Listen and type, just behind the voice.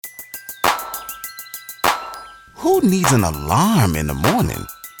Who needs an alarm in the morning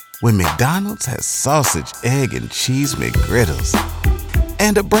when McDonald's has sausage, egg, and cheese McGriddles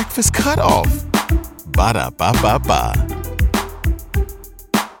and a breakfast cutoff? Ba-da-ba-ba-ba.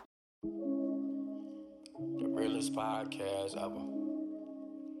 The realest podcast ever.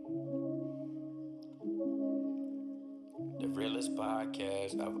 The realest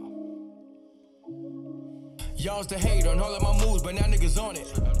podcast ever. Y'all's the hate on all of my moves, but now niggas on it.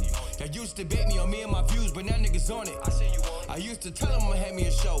 Y'all used to bait me on me and my views, but now niggas on it. I used to tell them I'ma have me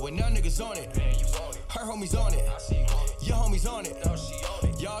a show, but now niggas on it. Her homies on it. Your homies on it.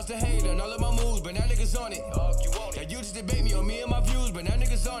 Y'all's the hate on all of my moves, but now niggas on it. Y'all used to debate me on me and my views, but now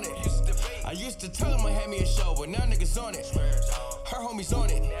niggas on it. I used to tell them I'ma have me a show, but now niggas on it. Her homies on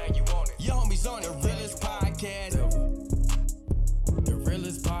it. Your homies on it. The realest podcast ever. The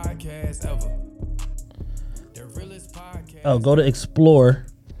realest podcast ever. The realest podcast. Oh, go to Explore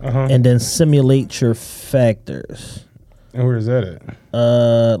and then simulate your factors. And where is that at?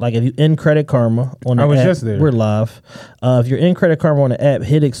 Like if you in Credit Karma on the app, just there. We're live. If you're in Credit Karma on the app,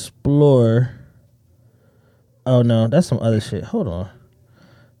 hit Explore. Oh no, that's some other shit. Hold on.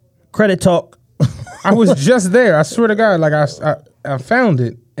 Credit Talk. I was just there. I swear to God, like I found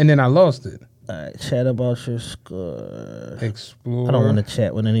it and then I lost it. All right, chat about your score. Explore. I don't want to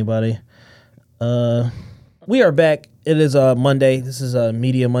chat with anybody. We are back. It is Monday. This is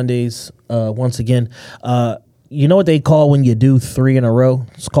Media Mondays once again. You know what they call when you do 3 in a row?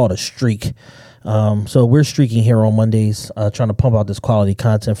 It's called a streak. So we're streaking here on Mondays, trying to pump out this quality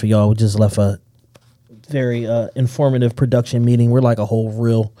content for y'all. We just left a very informative production meeting. We're like a whole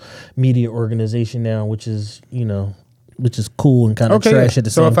real media organization now, which is cool and kind of trash at the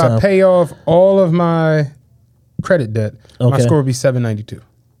same time. So if I pay off all of my credit debt, my score would be 792.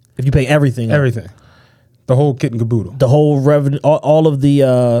 If you pay everything. Everything. The whole kit and caboodle. The whole revenue, all of the...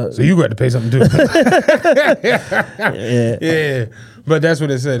 So you got to pay something too. Yeah. But that's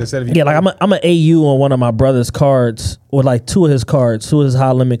what it said. It said if you like I'm an AU on one of my brother's cards, or like two of his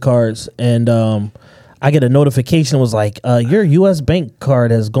high limit cards, and I get a notification. It was like, your U.S. bank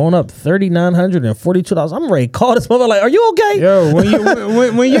card has gone up $3,942. I'm ready to call this mother. Like, are you okay? Yo,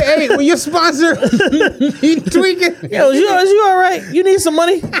 when your sponsor, he tweaking. Yo, is you all right? You need some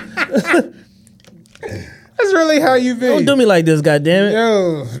money? That's really how you feel. Don't do me like this, goddammit.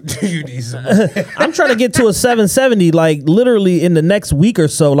 Yo, you need some money. I'm trying to get to a 770, like literally in the next week or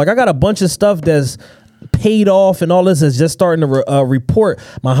so. Like I got a bunch of stuff that's paid off and all this is just starting to report.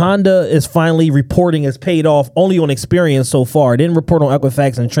 My Honda is finally reporting as paid off, only on Experience so far. It didn't report on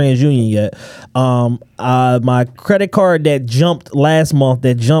Equifax and TransUnion yet. My credit card that jumped last month,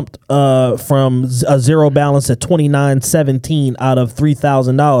 from a zero balance at $2,917 out of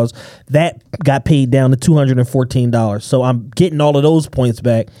 $3,000, that got paid down to $214. So I'm getting all of those points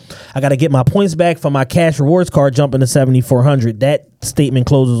back. I got to get my points back for my cash rewards card jumping to $7,400. That statement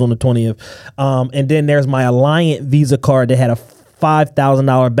closes on the 20th. And then there's my Alliant Visa card that had a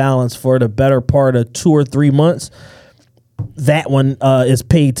 $5,000 balance for the better part of 2 or 3 months. That one is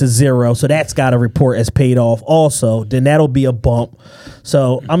paid to zero, so that's got to report as paid off also. Then that'll be a bump.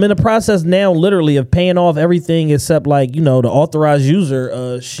 So I'm in the process now, literally, of paying off everything except the authorized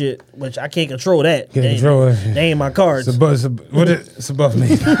user shit, which I can't control that. Can't control it. They ain't my cards. It's above me. It's above me.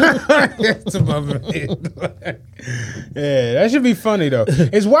 Yeah, that should be funny though.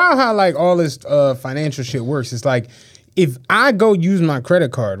 It's wild how like all this financial shit works. It's like, if I go use my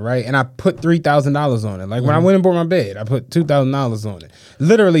credit card, right, and I put $3,000 on it, like when I went and bought my bed, I put $2,000 on it.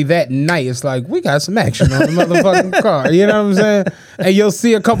 Literally that night, it's like, we got some action on the motherfucking car. You know what I'm saying? And you'll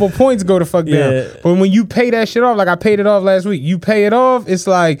see a couple points go the fuck down. But when you pay that shit off, like I paid it off last week, you pay it off, it's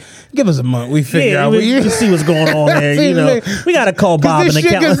like, give us a month. We figure out. You see what's going on there. We got to call Bob an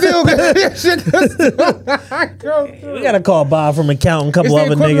accountant. We got to call Bob from accountant, a couple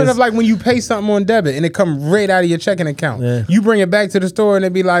other niggas. It's the equivalent of like when you pay something on debit and it come right out of your checking account. Yeah. You bring it back to the store and they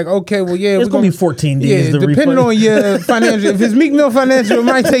be like, okay, well, yeah. It's going to be 14 days. Yeah, depending on your financial. If it's Meek Mill Financial, it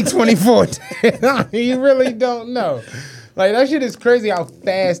might take 24 days. You really don't know. Like, that shit is crazy how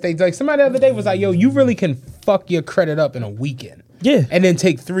fast they... Like, somebody the other day was like, yo, you really can fuck your credit up in a weekend. Yeah. And then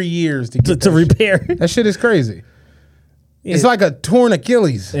take 3 years to repair. That shit is crazy. Yeah. It's like a torn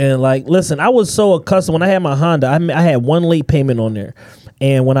Achilles. And like, listen, I was so accustomed when I had my Honda. I had one late payment on there,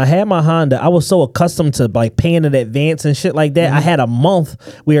 and when I had my Honda, I was so accustomed to like paying in advance and shit like that. Mm-hmm. I had a month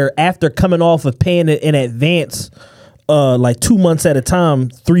where after coming off of paying it in advance, like 2 months at a time,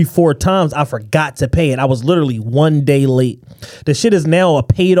 3-4 times, I forgot to pay it. I was literally 1 day late. The shit is now a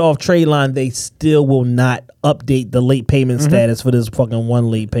paid off trade line. They still will not update the late payment status for this fucking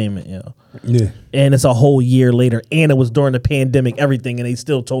one late payment, yo. Yeah. And it's a whole year later, and it was during the pandemic, everything, and they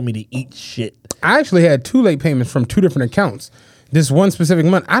still told me to eat shit. I actually had 2 late payments from 2 different accounts. This one specific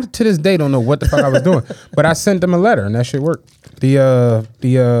month, I to this day don't know what the fuck I was doing, but I sent them a letter and that shit worked. The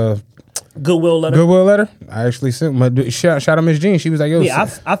Goodwill letter. Goodwill letter. I actually sent my shout out Miss Jean. She was like, "Yo, Yeah,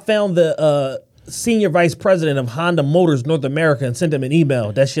 I found the senior vice president of Honda Motors North America and sent him an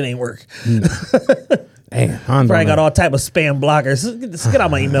email. That shit ain't work. damn, Honda Probably got all type of spam blockers. Get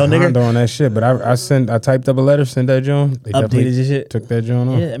out my email, nigga. Honda on that shit." But I typed up a letter, sent that John. Updated your shit. Took that John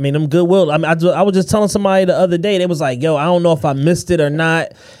off. Yeah, I mean, them Goodwill. I mean, I was just telling somebody the other day. They was like, "Yo, I don't know if I missed it or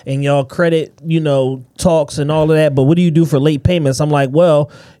not." And y'all credit, talks and all of that. But what do you do for late payments? I'm like, well,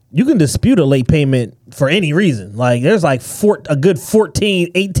 you can dispute a late payment for any reason. Like, there's like a good 14,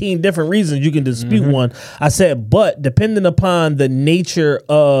 18 different reasons you can dispute one. I said, but depending upon the nature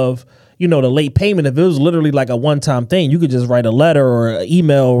of, the late payment, if it was literally like a one-time thing, you could just write a letter or an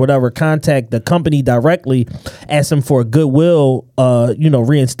email or whatever, contact the company directly, ask them for a goodwill,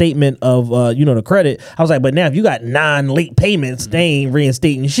 reinstatement of, the credit. I was like, but now if you got 9 late payments, they ain't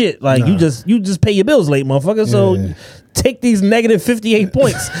reinstating shit. Like, you just pay your bills late, motherfucker. So take these negative 58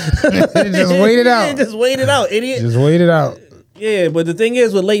 points. Just wait it out. Just wait it out, idiot. Just wait it out. Yeah, but the thing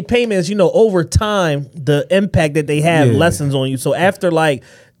is with late payments, over time, the impact that they have lessens on you. So after like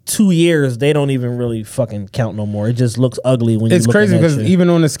 2 years, they don't even really fucking count no more. It just looks ugly when it's you look crazy because even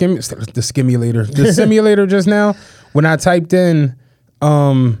on the simulator just now, when I typed in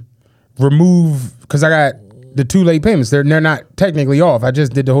remove, because I got the 2 late payments, they're not technically off. I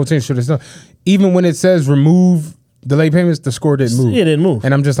just did the whole thing. Even when it says remove the late payments, the score didn't move. It didn't move.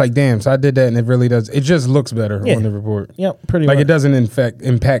 And I'm just like, damn, so I did that and it really does. It just looks better on the report. Yep, pretty much. much. It doesn't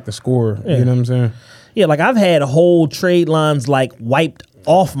impact the score. Yeah. You know what I'm saying? Yeah, like I've had whole trade lines like wiped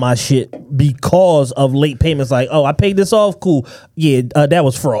off my shit because of late payments. Like, oh, I paid this off, cool. Yeah, that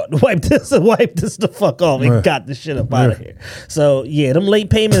was fraud. Wipe this the fuck off and got the shit up out of here. So yeah, them late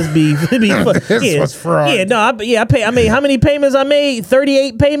payments be this was fraud. Yeah, no, I pay. I mean, how many payments I made?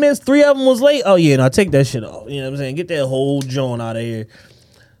 38 payments. 3 of them was late. Oh yeah, no, take that shit off. You know what I'm saying? Get that whole joint out of here.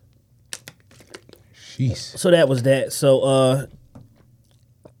 Jeez. So that was that. So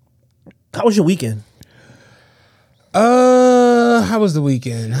how was your weekend? How was the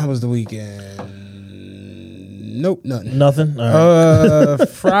weekend? Nope, nothing. Nothing. All right.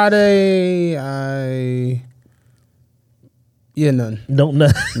 Friday, none. Nope,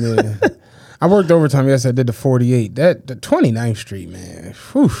 nothing. Yeah, I worked overtime. Yes, I did the 48. The 29th Street, man.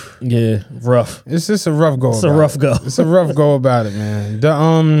 Whew. Yeah, rough. It's just a rough go. It's a rough go. It's a rough go about it, man.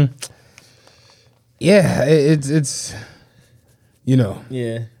 It's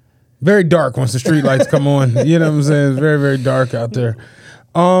Yeah. very dark once the street lights come on. You know what I'm saying? It's very, very dark out there.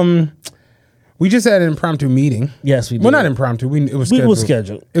 We just had an impromptu meeting. Yes, we did. Well, not impromptu. It was scheduled. We was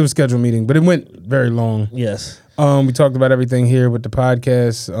scheduled. It was a scheduled meeting, but it went very long. Yes. We talked about everything here with the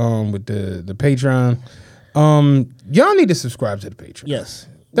podcast, with the Patreon. Y'all need to subscribe to the Patreon. Yes.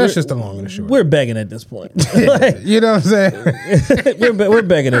 That's just the long and the short. We're begging at this point. You know what I'm saying? we're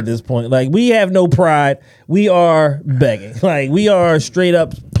begging at this point. Like, we have no pride. We are begging. Like, we are straight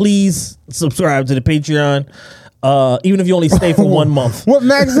up, please subscribe to the Patreon. Even if you only stay for 1 month. What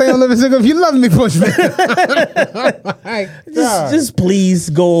Max say on Living Single? If you love me, push me. just please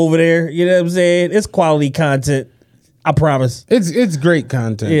go over there. You know what I'm saying? It's quality content. I promise. It's great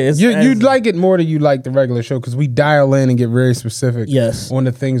content. Yeah, you'd like it more than you like the regular show because we dial in and get very specific on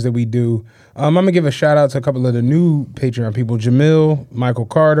the things that we do. I'm going to give a shout out to a couple of the new Patreon people. Jamil, Michael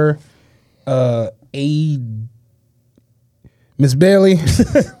Carter, Miss Bailey,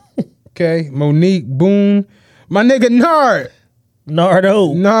 okay, Monique Boone, my nigga Nard.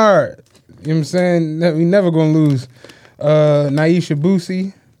 Nardo. Nard. You know what I'm saying? We never going to lose. Naisha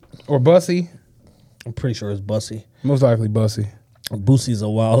Boosie or Bussy. I'm pretty sure it's Bussy. Most likely Bussy. Boosie's a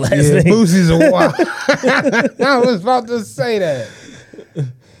wild last Yeah, name. Boosie's a wild. I was about to say that.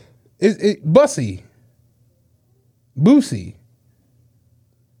 Bussy. Boosie.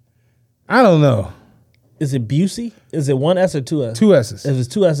 I don't know. Is it Busey? Is it 1 S or 2 S? 2 S's. If it's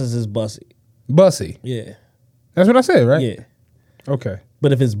 2 S's, it's Bussy. Bussy. Yeah. That's what I said, right? Yeah. Okay.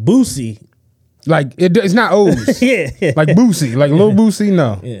 But if it's Boosie, like it's not O's. yeah. Like Boosie, like Lil Boosie.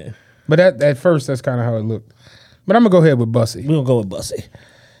 No. Yeah. But at first, that's kind of how it looked. But I'm gonna go ahead with Bussy. We're gonna go with Bussy.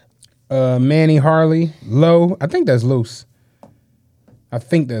 Manny Harley, Low. I think that's loose.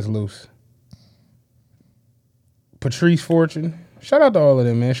 Patrice Fortune. Shout out to all of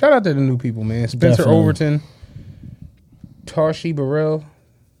them, man. Shout out to the new people, man. Spencer Definitely. Overton. Tashi Burrell.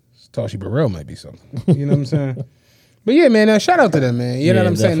 Tashi Burrell might be something. You know what I'm saying? But yeah, man, shout out to them, man. You know what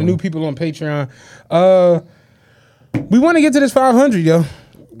I'm saying? The new people on Patreon. We want to get to this 500, yo.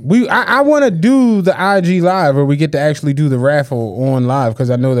 I want to do the IG live where we get to actually do the raffle on live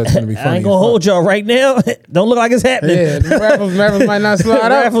because I know that's going to be funny. I ain't gonna hold y'all right now. Don't look like it's happening. Yeah, the raffles might not slide out.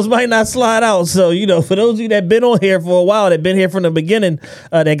 Raffles might not slide out. So, for those of you that been on here for a while, that been here from the beginning,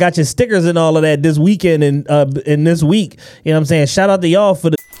 that got your stickers and all of that this weekend and in this week, you know what I'm saying? Shout out to y'all for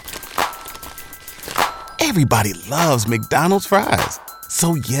the. Everybody loves McDonald's fries.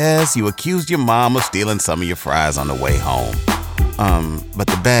 So yes, you accused your mom of stealing some of your fries on the way home. But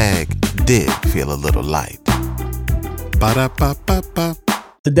the bag did feel a little light. Ba-da-ba-ba-ba.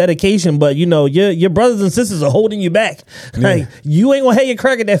 The dedication, but your brothers and sisters are holding you back. Like, you ain't gonna have your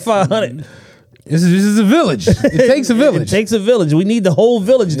crack at that 500. This is a village. It takes a village. It takes a village. We need the whole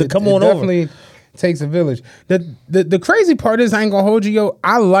village to come on over. Definitely takes a village. The crazy part is, I ain't gonna hold you, yo.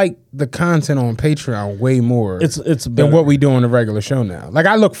 I like the content on Patreon way more. It's than what we do on the regular show now. Like,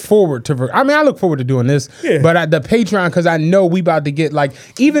 I look forward to doing this. Yeah. But the Patreon, because I know we about to get, like,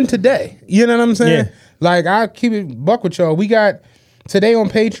 even today. You know what I'm saying? Yeah. Like, I keep it buck with y'all. We got today on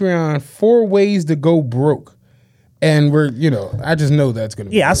Patreon 4 ways to go broke. And we're, I just know that's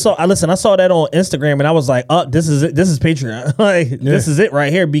gonna be. Yeah, good. I saw that on Instagram and I was like, oh, this is it. This is Patreon. This is it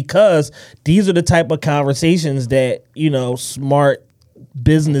right here, because these are the type of conversations that, smart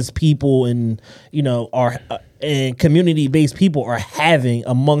business people and, are and community-based people are having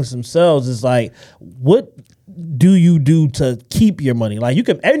amongst themselves. Is like, what do you do to keep your money? Like,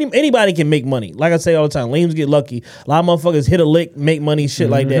 anybody can make money. Like I say all the time, lames get lucky. A lot of motherfuckers hit a lick, make money, shit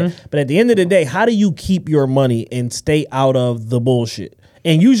like that. But at the end of the day, how do you keep your money and stay out of the bullshit?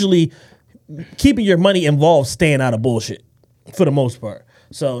 And usually, keeping your money involves staying out of bullshit for the most part.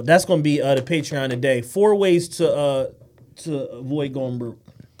 So that's going to be the Patreon today. 4 ways to avoid going broke.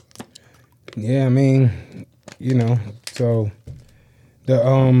 Yeah, I mean, so the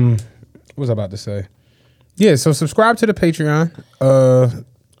what was I about to say? Yeah, so subscribe to the Patreon,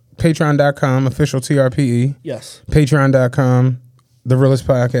 patreon.com, official TRPE. Yes. Patreon.com, the realest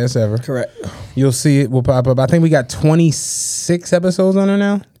podcast ever. Correct. You'll see it will pop up. I think we got 26 episodes on there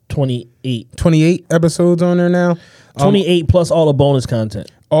now. 28. 28 episodes on there now. 28 plus all the bonus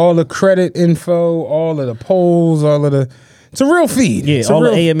content. All the credit info, all of the polls, it's a real feed. Yeah, all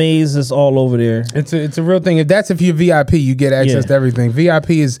the AMAs is all over there. It's a real thing. If you're VIP, you get access to everything.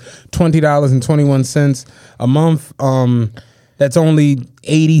 VIP is $20.21 a month. That's only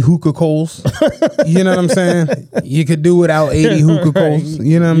 80 hookah coals. You know what I'm saying? You could do without 80 hookah coals.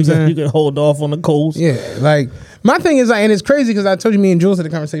 You know what I'm saying? You can hold off on the coals. Yeah, like, my thing is, like, and it's crazy because I told you, me and Jules had a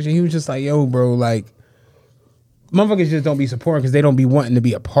conversation. He was just like, yo, bro, like, motherfuckers just don't be supporting because they don't be wanting to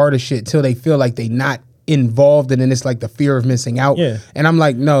be a part of shit till they feel like they not involved, and then it's like the fear of missing out. Yeah. And I'm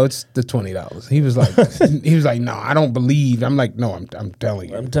like, no, it's the $20. He was like, no, I don't believe. I'm like, no, I'm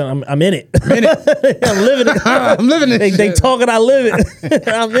telling you. I'm in it. I'm in it. I'm living it. I'm living this They shit. talking, I live it.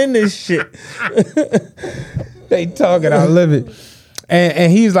 I'm in this shit. They talking, I live it.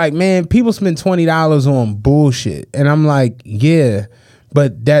 And he's like, man, people spend $20 on bullshit. And I'm like, yeah,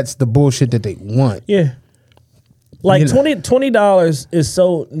 but that's the bullshit that they want. Yeah. Like, $20 is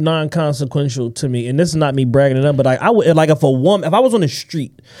so non-consequential to me, and this is not me bragging it up, but I would, like, if I was on the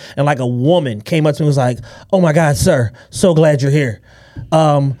street and like a woman came up to me and was like, "Oh my God, sir, so glad you're here.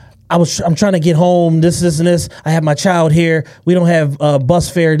 I'm trying to get home. This and this. I have my child here. We don't have bus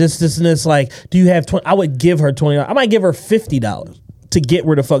fare. This and this. Like, do you have 20?" I would give her $20. I might give her $50 to get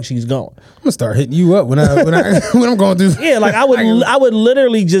where the fuck she's going. I'm gonna start hitting you up when I'm going through. Yeah, like I would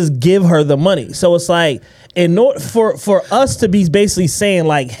literally just give her the money. So it's like, in order for us to be basically saying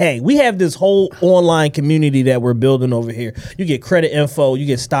like, hey, we have this whole online community that we're building over here. You get credit info, you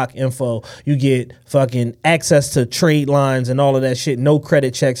get stock info, you get fucking access to trade lines and all of that shit, no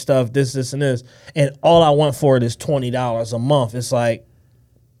credit check stuff, this, and this. And all I want for it is $20 a month. It's like,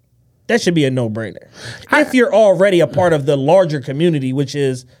 that should be a no-brainer. If you're already a part of the larger community, which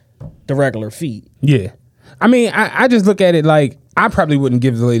is the regular feed. Yeah. I mean, I just look at it like, I probably wouldn't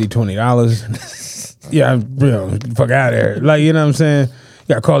give the lady $20. Yeah, fuck out of there. Like, you know what I'm saying? You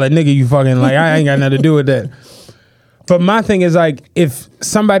gotta call that nigga you fucking, like, I ain't got nothing to do with that. But my thing is, like, if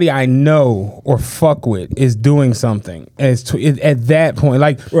somebody I know or fuck with is doing something, at that point,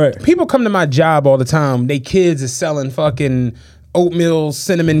 like, people come to my job all the time, they kids is selling fucking oatmeal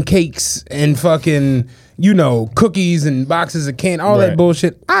cinnamon cakes and fucking, cookies and boxes of candy, all that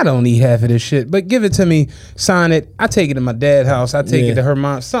bullshit. I don't eat half of this shit, but give it to me, sign it. I take it to my dad's house. I take it to her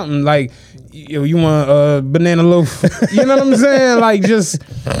mom. Something like, you want a banana loaf? You know what I'm saying? Like, just...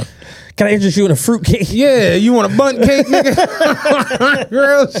 Can I interest you in a fruit cake? Yeah, you want a bundt cake, nigga?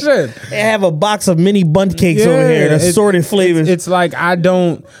 Real shit. They have a box of mini bundt cakes over here, assorted flavors. It's like, I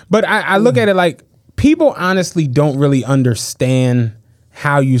don't... But I look at it like, people honestly don't really understand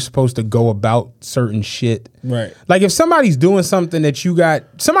how you're supposed to go about certain shit. Right. Like if somebody's doing something that you got,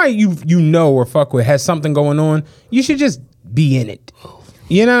 somebody you know or fuck with has something going on, you should just be in it.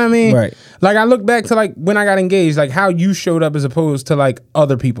 You know what I mean? Right. Like I look back to like when I got engaged, like how you showed up as opposed to like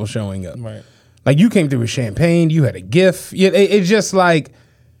other people showing up. Right. Like you came through with champagne, you had a gift. It's just like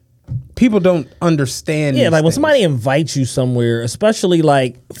people don't understand. Yeah, like when things. somebody invites you somewhere, especially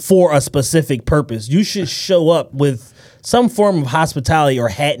like for a specific purpose, you should show up with some form of hospitality or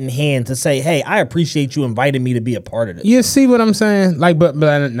hat in hand to say, "Hey, I appreciate you inviting me to be a part of this." You see what I'm saying? Like, but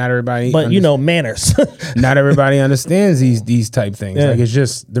not everybody. But you know, manners. Not everybody understands these type things. Yeah. Like it's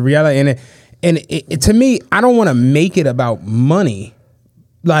just the reality, and it to me, I don't want to make it about money.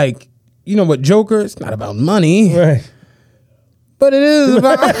 Like you know what, Joker? It's not about money, Right. but it is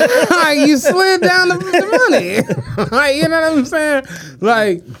about like you slid down the money. Like you know what I'm saying?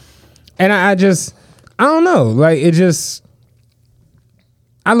 Like, and I don't know. Like it just,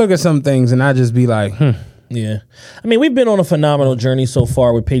 I look at some things and I just be like, Yeah. I mean, we've been on a phenomenal journey so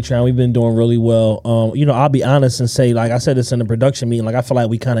far with Patreon. We've been doing really well. You know, I'll be honest and say, like I said this in the production meeting, like I feel like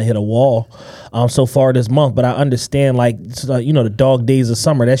we kind of hit a wall so far this month, but I understand like, you know, the dog days of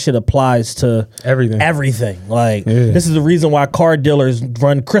summer, that shit applies to everything. Like this is the reason why car dealers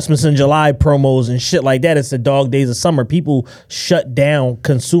run Christmas in July promos and shit like that. It's the dog days of summer. People shut down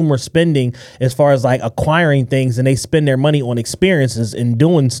consumer spending as far as like acquiring things, and they spend their money on experiences and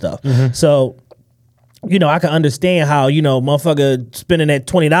doing stuff. So, you know, I can understand how, you know, motherfucker spending that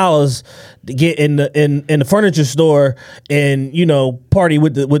 $20 to get in the furniture store and, you know, party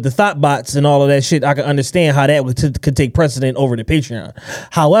with the thought bots and all of that shit. I can understand how that could take precedent over the Patreon.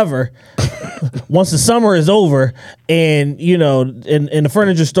 However, once the summer is over and, you know, and the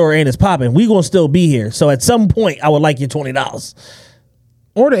furniture store ain't as popping, we gonna still be here. So at some point, I would like your $20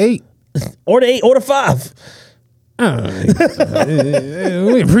 or the 8, or the 8, or the 5.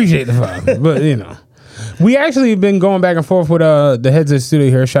 We appreciate the 5, but you know. We actually been going back and forth with the heads of the studio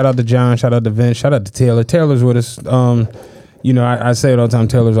here. Shout out to John, shout out to Vince, shout out to Taylor. Taylor's with us. You know, I say it all the time,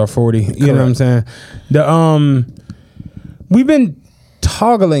 Taylor's our 40. You know what I'm saying? We've been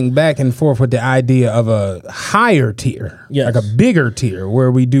toggling back and forth with the idea of a higher tier. Yes. Like a bigger tier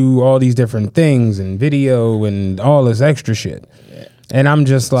where we do all these different things and video and all this extra shit. And I'm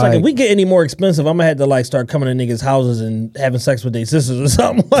just Like if we get any more expensive, I'm gonna have to like start coming to niggas' houses and having sex with their sisters or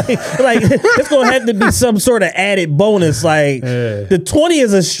something. like it's gonna have to be some sort of added bonus. Like the 20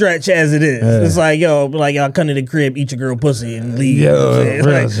 is a stretch as it is. It's like y'all come to the crib, eat your girl pussy and leave.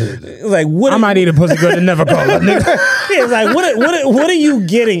 It's like what? I might eat a pussy girl to never call her nigga. Yeah, it's like what are you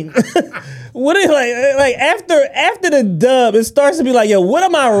getting? What is like after the dub, it starts to be like, yo, what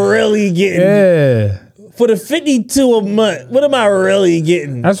am I really getting? Yeah. For the 52 a month, what am I really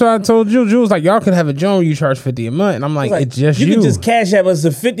getting? That's what I told Jules. Jules like, y'all could have a joint you charge $50 a month, and I'm like it's just you. You can just cash app us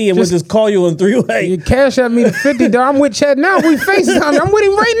the 50 and we'll just call you on 3-way. You cash app me the 50, dog. I'm with Chad now. We FaceTime. I'm with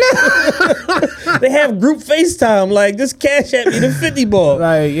him right now. They have group FaceTime. Like, just cash app me the 50 ball.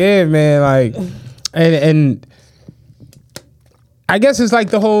 Like, yeah, man. Like, and I guess it's like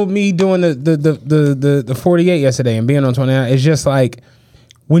the whole me doing the 48 yesterday and being on 29. It's just like.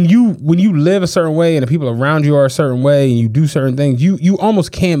 When you live a certain way and the people around you are a certain way and you do certain things, you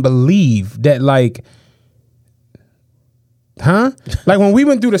almost can't believe that, like, huh? Like when we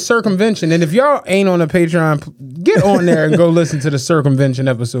went through the circumvention, and if y'all ain't on the Patreon, get on there and go listen to the circumvention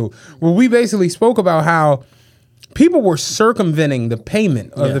episode where we basically spoke about how people were circumventing the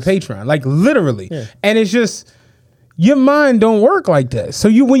payment of the Patreon, like literally. Yeah. And it's just, your mind don't work like that. So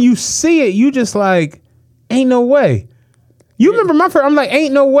when you see it, you just like, ain't no way. You remember my first, I'm like,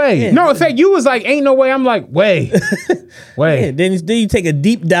 ain't no way. Yeah. No, in fact, you was like, ain't no way. I'm like, way. Yeah, then you take a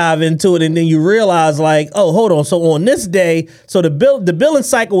deep dive into it and then you realize like, oh, hold on. So on this day, so the billing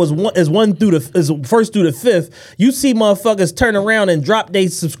cycle is first through the fifth. You see motherfuckers turn around and drop their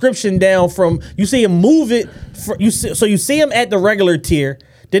subscription down from, you see them move it. You see them at the regular tier.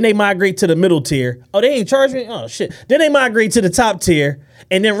 Then they migrate to the middle tier. Oh, they ain't charging me? Oh, shit. Then they migrate to the top tier.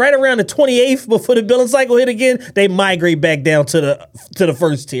 And then right around the 28th, before the billing cycle hit again, they migrate back down to the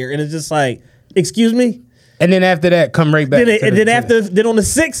first tier. And it's just like, excuse me? And then after that, come right back. Then on the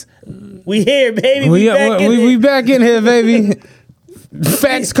 6th, we here, baby. We back in here, baby.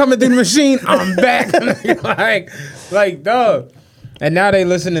 Facts coming through the machine. I'm back. like, dog. And now they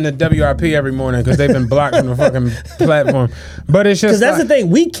listening to WRP every morning because they've been blocked from the fucking platform. But it's just because that's the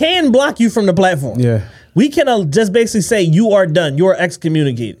thing. We can block you from the platform. Yeah. We can just basically say you are done. You are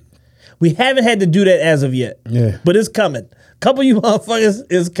excommunicated. We haven't had to do that as of yet. Yeah. But it's coming. Couple of you motherfuckers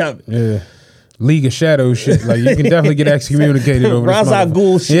is coming. Yeah. League of Shadows shit. Like, you can definitely get excommunicated over this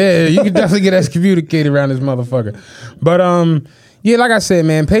motherfucker. shit. Yeah, you can definitely get excommunicated around this motherfucker. But Yeah, like I said,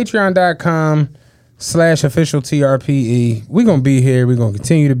 man, patreon.com/officialtrpe. We're going to be here. We're going to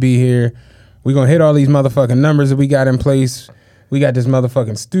continue to be here. We're going to hit all these motherfucking numbers that we got in place. We got this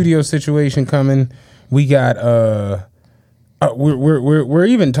motherfucking studio situation coming. We got we're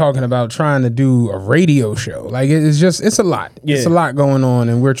even talking about trying to do a radio show. Like it's a lot. Yeah. It's a lot going on,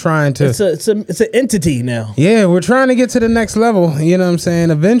 and we're trying to. It's an entity now. Yeah, we're trying to get to the next level. You know what I'm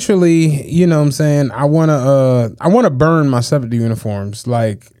saying? Eventually, you know what I'm saying. I wanna burn my SEPTA uniforms,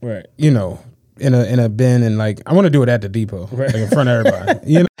 like right. You know, in a bin, and like I want to do it at the depot, right. Like in front of everybody.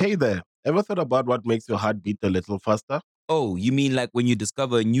 You know? Hey there, ever thought about what makes your heart beat a little faster? Oh, you mean like when you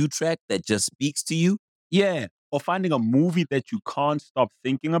discover a new track that just speaks to you? Yeah, or finding a movie that you can't stop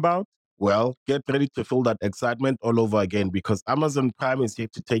thinking about? Well, get ready to feel that excitement all over again because Amazon Prime is here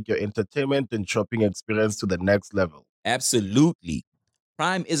to take your entertainment and shopping experience to the next level. Absolutely.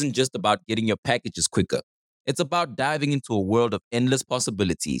 Prime isn't just about getting your packages quicker. It's about diving into a world of endless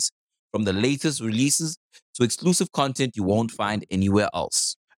possibilities, from the latest releases to exclusive content you won't find anywhere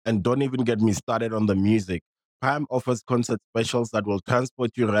else. And don't even get me started on the music. Prime offers concert specials that will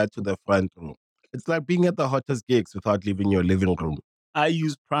transport you right to the front row. It's like being at the hottest gigs without leaving your living room. I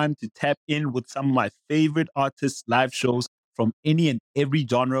use Prime to tap in with some of my favorite artists' live shows from any and every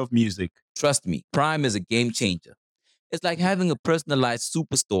genre of music. Trust me, Prime is a game changer. It's like having a personalized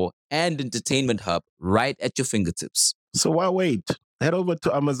superstore and entertainment hub right at your fingertips. So why wait? Head over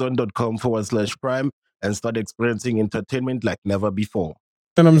to amazon.com/Prime and start experiencing entertainment like never before.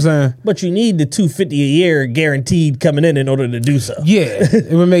 You know what I'm saying? But you need the $250 a year guaranteed coming in order to do so. Yeah,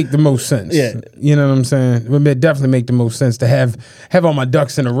 it would make the most sense. Yeah, you know what I'm saying? It would definitely make the most sense to have all my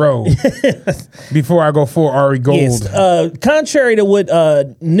ducks in a row before I go full Ari Gold. Yes. Contrary to what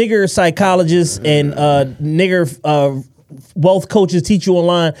nigger psychologists and nigger wealth coaches teach you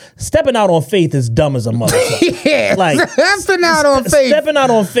online, stepping out on faith is dumb as a motherfucker. Yeah, like stepping out on faith. Stepping out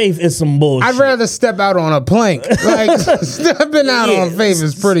on faith is some bullshit. I'd rather step out on a plank. Like stepping out on faith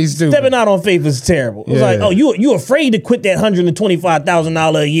is pretty stupid. Stepping out on faith is terrible. It's like, oh, you afraid to quit that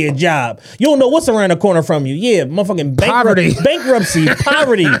 $125,000 a year job? You don't know what's around the corner from you. Yeah, motherfucking bankruptcy,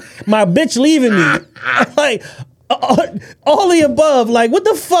 poverty. My bitch leaving me. Like. All the above, like what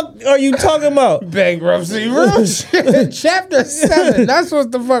the fuck are you talking about? Bankruptcy, Chapter 7. That's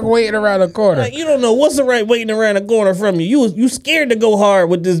what's the fuck waiting around the corner. Like, you don't know what's the right waiting around the corner from you. You scared to go hard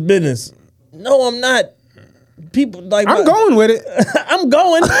with this business. No, I'm not. People like I'm going with it. I'm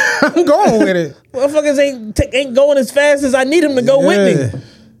going. I'm going with it. Motherfuckers ain't going as fast as I need them to go with me.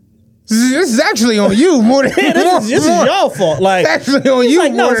 This is actually on you more than this is y'all fault. Like it's actually on you.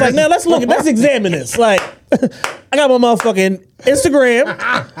 Like, no, it's like now let's examine this. Like I got my motherfucking Instagram,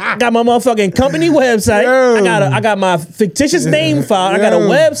 I got my motherfucking company website, I got my fictitious name file, I got a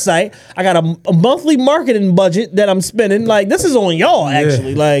website, I got a monthly marketing budget that I'm spending. Like this is on y'all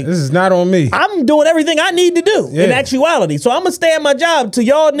actually. Like this is not on me. I'm doing everything I need to do in actuality. So I'm gonna stay at my job till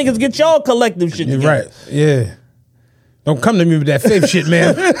y'all niggas get y'all collective shit together. Right. Yeah. Don't come to me with that faith shit,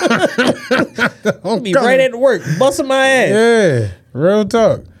 man. Don't be right at work, busting my ass. Yeah, real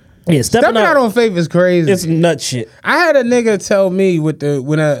talk. Yeah, stepping out on faith is crazy. It's nut shit. I had a nigga tell me with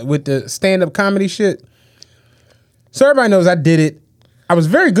the stand-up comedy shit. So everybody knows I did it. I was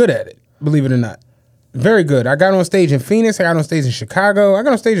very good at it, believe it or not. Very good. I got on stage in Phoenix. I got on stage in Chicago. I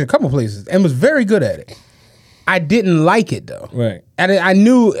got on stage in a couple places and was very good at it. I didn't like it though. Right. And I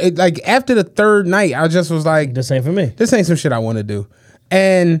knew it, like after the third night, I just was like, this ain't for me. This ain't some shit I want to do.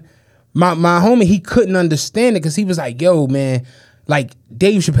 And my homie, he couldn't understand it because he was like, yo, man, like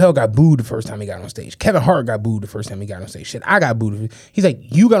Dave Chappelle got booed the first time he got on stage. Kevin Hart got booed the first time he got on stage. Shit, I got booed. He's like,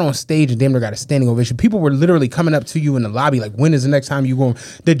 you got on stage and damn near got a standing ovation. People were literally coming up to you in the lobby like, when is the next time you going?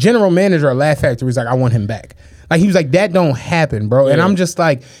 The general manager at Laugh Factory was like, I want him back. Like he was like, that don't happen, bro. Yeah. And I'm just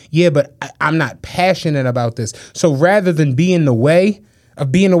like, yeah, but I'm not passionate about this. So rather than be in the way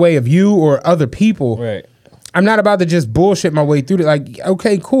of you or other people, right. I'm not about to just bullshit my way through it. Like,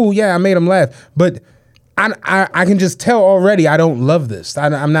 okay, cool, yeah, I made him laugh, but I can just tell already I don't love this.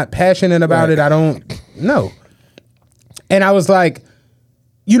 I'm not passionate about it. I don't know. And I was like,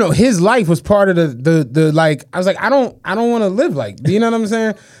 you know, his life was part of the like. I was like, I don't want to live like. You know what I'm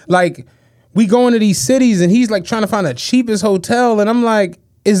saying? Like. We go into these cities and he's like trying to find the cheapest hotel and I'm like,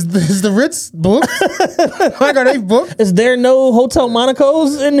 is the Ritz booked? Like, are they booked? Is there no Hotel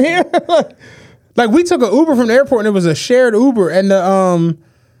Monaco's in here? Like we took an Uber from the airport and it was a shared Uber and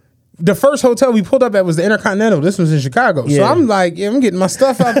the first hotel we pulled up at was the Intercontinental. This was in Chicago. Yeah. So I'm like, yeah, I'm getting my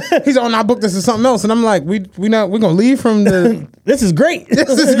stuff out. He's like, oh, no, I booked this as something else. And I'm like, we're gonna leave from the This is great. This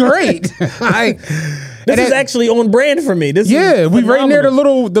is great. Like, This is actually on brand for me. This is we right near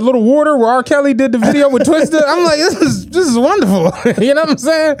phenomenal. the little water where R. Kelly did the video with Twister. I'm like, this is wonderful. You know what I'm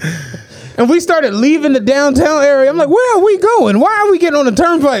saying? And we started leaving the downtown area. I'm like, where are we going? Why are we getting on the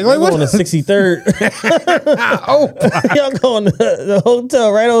turnpike? Like, Going to 63rd. Y'all going to the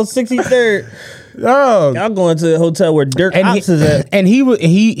hotel right on 63rd. Oh, Y'all going to the hotel where Dirk Ops is at. And he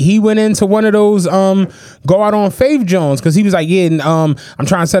went into one of those go out on Faith Jones because he was like, yeah, I'm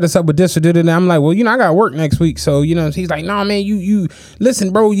trying to set us up with this or that. And I'm like, well, I got work next week, so he's like, nah, man, you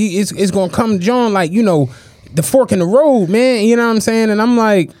listen, bro, it's gonna come, John, like the fork in the road, man. You know what I'm saying? And I'm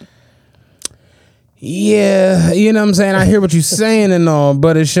like, yeah, you know what I'm saying? I hear what you're saying and all,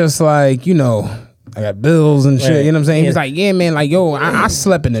 but it's just like, I got bills and shit, Right. you know what I'm saying? Yeah. He's like, yeah, man, like, yo, I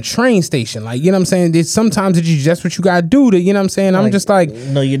slept in the train station. Like, you know what I'm saying? Sometimes it's just what you got to do to, you know what I'm saying? I'm just like,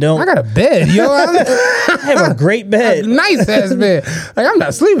 no, you don't. I got a bed, yo. I have a great bed. Nice ass bed. Like, I'm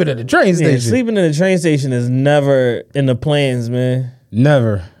not sleeping at the train station. Yeah, sleeping in the train station is never in the plans, man.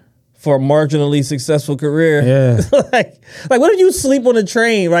 Never. For a marginally successful career. Yeah. like what if you sleep on a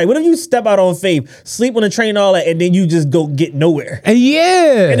train, right? What if you step out on faith, sleep on a train, all that, and then you just go get nowhere? And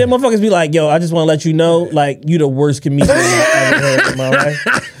And then motherfuckers be like, yo, I just want to let you know, like, you the worst comedian I've ever heard in my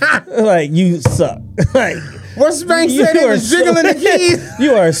life. Like, you suck. Like, what Spank said, he was jiggling the keys.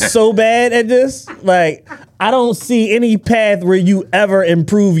 You are so bad at this. Like, I don't see any path where you ever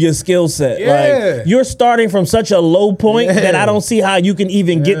improve your skill set. Yeah. Like, you're starting from such a low point that I don't see how you can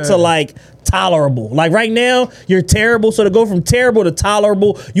even get to like tolerable. Like right now, you're terrible. So to go from terrible to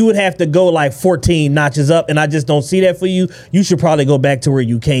tolerable, you would have to go like 14 notches up. And I just don't see that for you. You should probably go back to where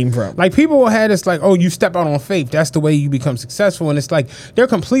you came from. Like people will have this like, oh, you step out on faith. That's the way you become successful. And it's like they're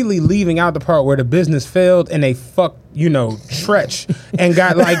completely leaving out the part where the business failed and they fucked, Tretch and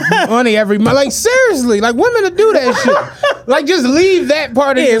got like money every month. Like seriously, like women to do that shit. Like just leave that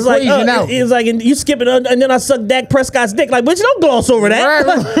part of the equation out. It's like, and you skip it, and then I suck Dak Prescott's dick. Like, bitch, don't gloss over that.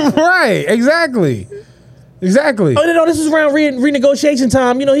 Right, right, exactly. Oh, no, this is around renegotiation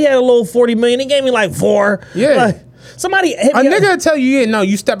time. He had a little $40 million. He gave me like 4. Yeah. Like, somebody hit A me nigga will tell you, yeah, no,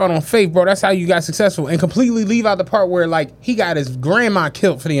 you step out on faith, bro. That's how you got successful, and completely leave out the part where like he got his grandma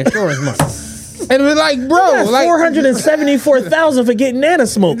killed for the insurance money. And we're like, bro, like $474,000 for getting Nana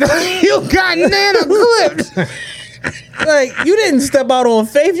smoked. You got Nana clipped. Like, you didn't step out on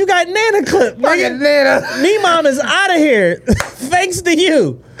faith. You got Nana clipped. Fucking Nana. Me mom is out of here. Thanks to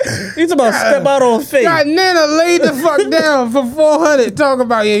you. He's about to step out on faith. Got Nana laid the fuck down for $400. Talk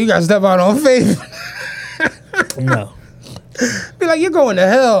about, yeah, you got to step out on faith. No. Be like, you're going to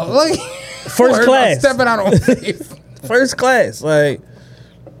hell. Like, First class. Stepping out on faith. First class. Like,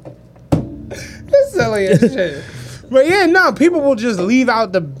 That's silly as shit. But yeah, no, people will just leave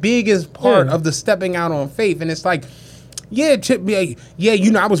out the biggest part of the stepping out on faith. And it's like, yeah, Chip, I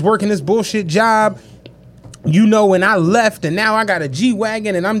was working this bullshit job, and I left and now I got a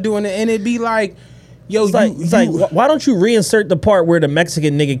G-Wagon and I'm doing it. And it'd be like, yo, it's like, why don't you reinsert the part where the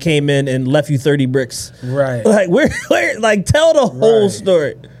Mexican nigga came in and left you 30 bricks? Right. Like, where like, tell the whole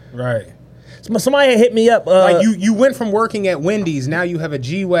story. Right. Somebody had hit me up. Like you went from working at Wendy's, now you have a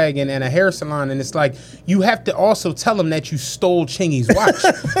G-Wagon and a hair salon, and it's like you have to also tell them that you stole Chingy's watch.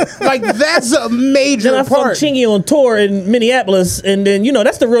 Like that's a major Then I part. fucked Chingy on tour in Minneapolis, and then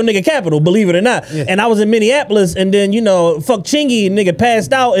that's the real nigga capital, believe it or not. Yeah. And I was in Minneapolis, and then fuck Chingy, nigga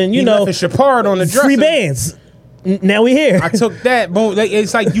passed out, and he left a Chapard on the dresser. Free bands. Now we here. I took that. Boom. Like,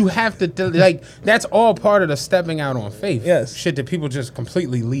 it's like you have to like that's all part of the stepping out on faith. Yes. Shit that people just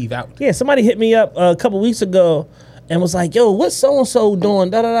completely leave out. Yeah. Somebody hit me up a couple weeks ago and was like, "Yo, what's so and so doing?"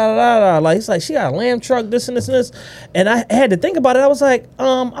 Da da da da da. Like, it's like she got a lamb truck, this and this and this. And I had to think about it. I was like,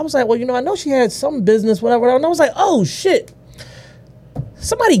 well, I know she had some business, whatever. And I was like, oh shit.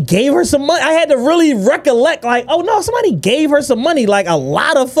 Somebody gave her some money. I had to really recollect, like, oh no, somebody gave her some money, like a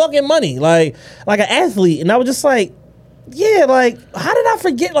lot of fucking money, like an athlete. And I was just like, yeah, like, how did I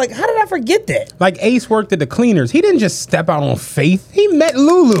forget that? Like Ace worked at the cleaners. He didn't just step out on faith. He met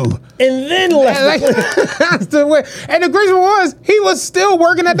Lulu. And then left. That's the way. And the crazy one was, he was still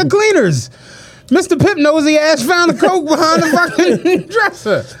working at the cleaners. Mr. Pip nosy ass found the coke behind the fucking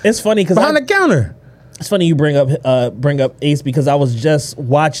dresser. It's funny because behind the counter. It's funny you bring up Ace because I was just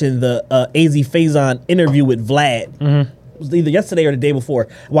watching the AZ Faison interview with Vlad. Mm-hmm. It was either yesterday or the day before.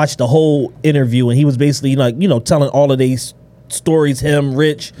 I watched the whole interview and he was basically telling all of these stories, him,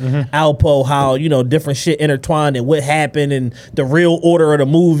 Rich, Alpo, how different shit intertwined and what happened and the real order of the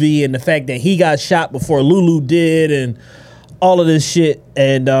movie and the fact that he got shot before Lulu did and all of this shit.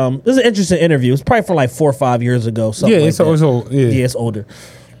 And it was an interesting interview. It's probably from like 4 or 5 years ago. Yeah, it's old. Yeah, it's older.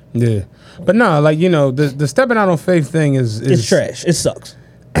 Yeah. But no, like, the stepping out on faith thing is it's trash. It sucks.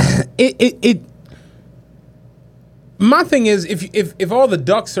 My thing is, if all the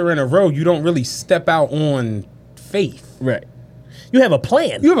ducks are in a row, you don't really step out on faith. Right. You have a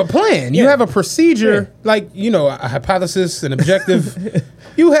plan. You have a plan. Yeah. You have a procedure, like, a hypothesis, an objective.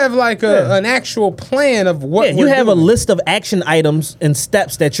 You have like an actual plan of what you have doing. a list of action items and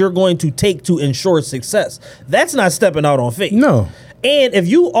steps that you're going to take to ensure success. That's not stepping out on faith. No. And if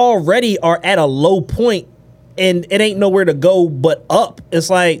you already are at a low point and it ain't nowhere to go but up, it's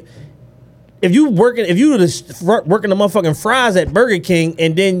like if you working the motherfucking fries at Burger King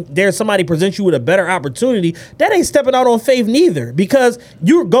and then there's somebody presents you with a better opportunity, that ain't stepping out on faith neither, because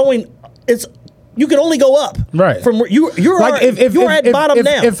you can only go up. Right. From where you're Like you're at bottom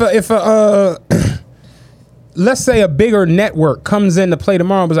now. If let's say a bigger network comes in to play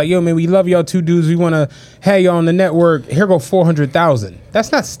tomorrow and was like, yo, man, we love y'all two dudes. We want to have y'all on the network. Here go 400,000.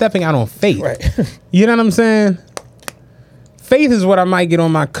 That's not stepping out on faith. Right. You know what I'm saying? Faith is what I might get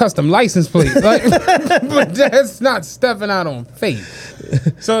on my custom license plate. Like, but that's not stepping out on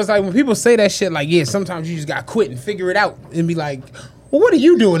faith. So it's like when people say that shit, like, yeah, sometimes you just got to quit and figure it out and be like, well, what are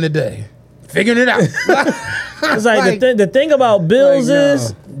you doing today? Figuring it out. It's like the thing about bills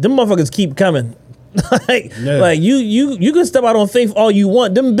is them motherfuckers keep coming. Like you can step out on faith all you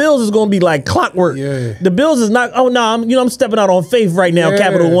want. Them bills is gonna be like clockwork. Yeah. The bills is not. Oh no, I'm stepping out on faith right now. Yeah.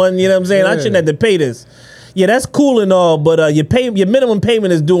 Capital One. You know what I'm saying? I shouldn't have to pay this. Yeah, that's cool and all, but your minimum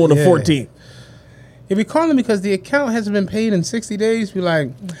payment is due on the 14th. If you calling because the account hasn't been paid in 60 days, be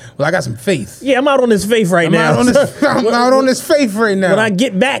like, well, I got some faith. Yeah, I'm out on this faith right now. I'm out on this faith right now. When I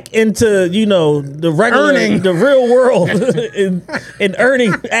get back into, the regular, the real world and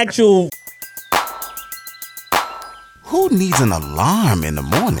earning actual. Who needs an alarm in the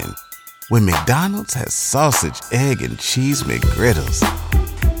morning when McDonald's has sausage, egg, and cheese McGriddles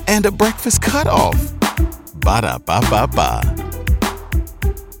and a breakfast cutoff? Ba-da-ba-ba-ba.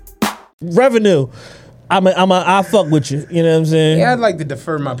 Revenue. I fuck with you. You know what I'm saying? Yeah, I'd like to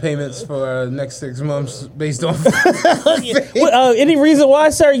defer my payments for next 6 months based on. Any reason why,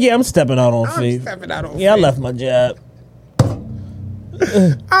 sir? Yeah, I'm stepping out on faith. Stepping out on yeah, faith. I left my job.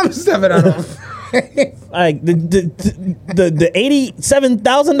 I'm stepping out on faith. Like the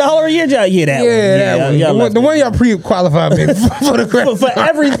 $87,000 a year job. Yeah, that one. The one y'all pre-qualified me for the credit for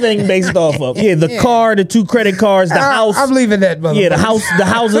everything based off of. Yeah, the car, the 2 credit cards, the house. I'm leaving that, motherfucker. Yeah, the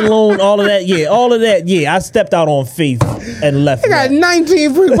housing loan, all of that. Yeah, all of that. Yeah, I stepped out on faith and left. I got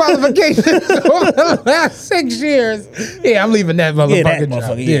 19 pre-qualifications over the last 6 years. Yeah, I'm leaving that motherfucker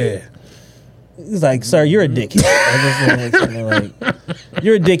job. Yeah. It's like, sir, you're a dickhead.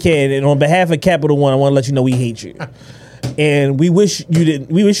 You're a dickhead, and on behalf of Capital One, I want to let you know we hate you, and we wish you didn't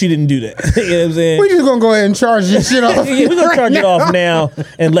do that. You know what I'm saying? We're just gonna go ahead and charge this shit off. Yeah, we're gonna charge it off now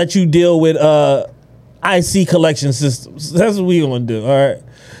and let you deal with IC collection systems. That's what we gonna do. All right,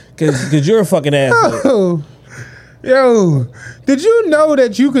 because you're a fucking asshole. Yo, did you know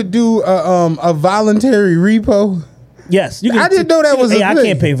that you could do a voluntary repo? Yes, you can. I didn't know that was a thing. I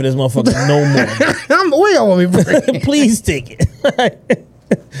can't pay for this motherfucker no more. Where y'all want me to bring? Please take it.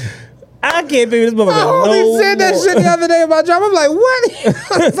 I can't pay for this motherfucker no more. said that shit the other day about job. I'm like, what?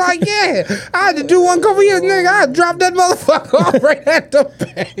 I was like, yeah. I had to do one couple years, nigga. I dropped that motherfucker off right at the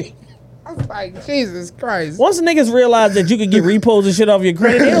bank. I was like, Jesus Christ. Once the niggas realize that you can get repos and shit off your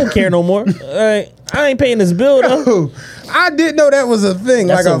credit, they don't care no more. I ain't paying this bill though. I didn't know that was a thing.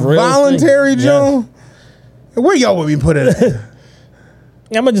 That's like a voluntary joint. Yeah. Where y'all want me to put it at?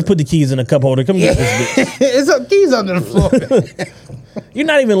 I'm gonna just put the keys in a cup holder. Come get this bitch. It's some keys under the floor. You're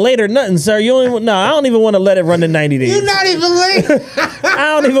not even late or nothing, sir. I don't even want to let it run to 90 days. You're not even late. I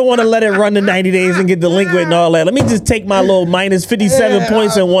don't even want to let it run to 90 days and get delinquent and all that. Let me just take my little minus 57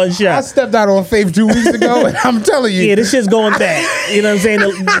 points in one shot. I stepped out on faith 2 weeks ago, and I'm telling you. Yeah, this shit's going back. You know what I'm saying?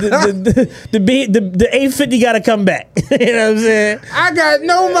 The 850 got to come back. You know what I'm saying? I got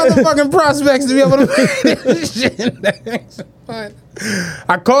no motherfucking prospects to be able to make this shit.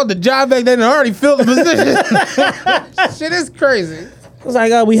 I called the job back then and already filled the position. Shit is crazy. It's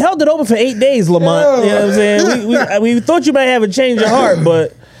like, we held it open for 8 days, Lamont. You know what I'm saying? We thought you might have a change of heart,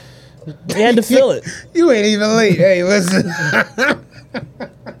 but we had to fill it. You ain't even late. Hey, listen.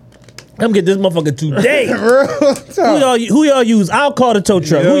 I'm get this motherfucker today. Who y'all use? I'll call the tow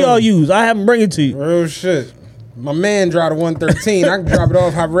truck. Who y'all use? I have them bring it to you. Real shit. My man drive a 113. I can drop it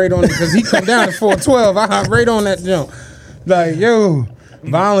off, hop right on it, because he come down at 412. I hop right on that jump. Like, yo,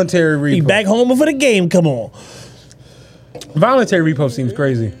 voluntary repo. Be back home before the game come on. Voluntary repo seems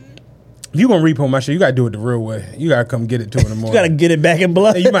crazy. If you gonna repo my shit, you gotta do it the real way. You gotta come get it 2 in the morning. You gotta get it back in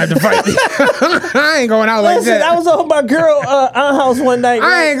blood. You might have to fight me. I ain't going out like that. I was on my girl our house one night.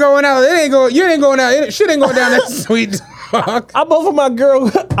 I ain't going out. You ain't going out. Shit ain't going down that sweet. fuck? I'm over my girl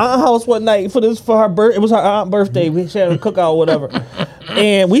aunt house one night for her birthday. It was her aunt's birthday. We had a cookout or whatever.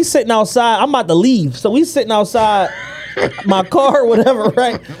 And we sitting outside. I'm about to leave. So we sitting outside my car or whatever,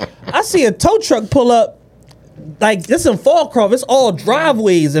 right? I see a tow truck pull up. Like, this in Fallcroft. It's all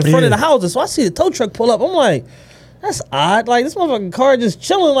driveways in front of the houses. So I see the tow truck pull up. I'm like, that's odd. Like, this motherfucking car just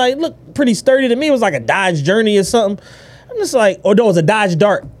chilling. Like, look pretty sturdy to me. It was like a Dodge Journey or something. I'm just like, or no, it was a Dodge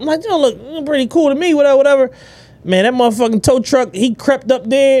Dart. I'm like, look pretty cool to me, whatever. Man, that motherfucking tow truck, he crept up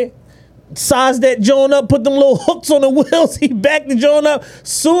there, sized that joint up, put them little hooks on the wheels. He backed the joint up.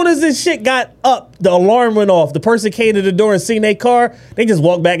 Soon as this shit got up, the alarm went off. The person came to the door and seen their car. They just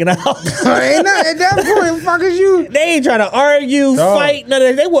walked back in the house. Ain't that, at that point, fuck is you? They ain't trying to argue, fight, none of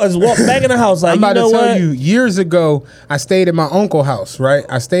that. They was walk back in the house like, I'm about you know to tell what? you, years ago, I stayed at my uncle's house, right?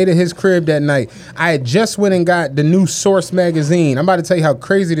 I stayed at his crib that night. I had just went and got the new Source magazine. I'm about to tell you how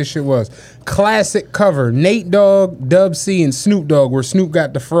crazy this shit was. Classic cover, Nate Dogg, Dub C, and Snoop Dogg, where Snoop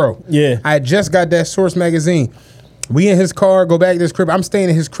got the fro. Yeah. I had just got that Source magazine. We in his car, go back to his crib. I'm staying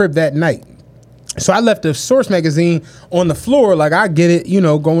in his crib that night. So I left the Source magazine on the floor, like I get it,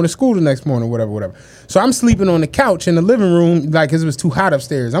 going to school the next morning, whatever. So I'm sleeping on the couch in the living room, like, because it was too hot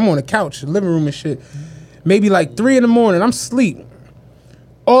upstairs. I'm on the couch, the living room and shit. Maybe like 3 a.m, I'm asleep.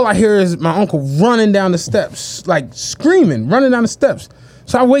 All I hear is my uncle running down the steps, like screaming, running down the steps.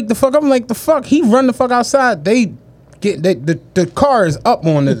 So I wake the fuck up. I'm like, the fuck? He run the fuck outside. The car is up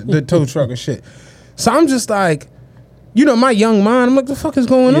on the tow truck and shit. So I'm just like, my young mind, I'm like, the fuck is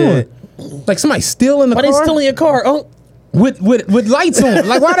going on? Like, somebody stealing the car? Why they stealing your car? Oh, with lights on.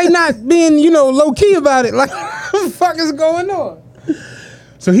 Like, why they not being, low key about it? Like, what the fuck is going on?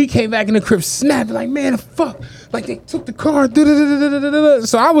 So he came back in the crib snapping like, man, the fuck. Like, they took the car.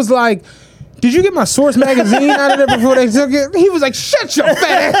 So I was like, did you get my Source magazine out of there before they took it? He was like, shut your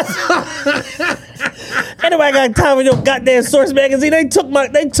fat ass. Anybody got time for your goddamn Source magazine? They took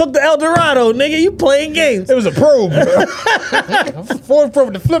the El Dorado, nigga. You playing games. It was a probe. Ford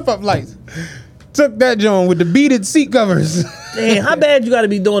probe with the flip-up lights. Took that joint with the beaded seat covers. Damn, how bad you got to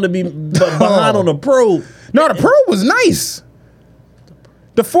be doing to be behind on the probe? No, the probe was nice.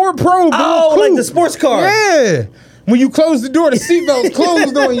 The Ford probe. Oh, like the sports car. Yeah. When you close the door, the seatbelt's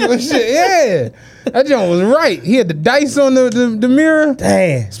closed on you and shit. Yeah. That joint was right. He had the dice on the mirror.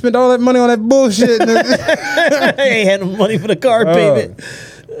 Damn. Spent all that money on that bullshit. He ain't had no money for the car payment.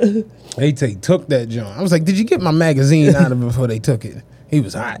 They took that joint. I was like, did you get my magazine out of it before they took it? He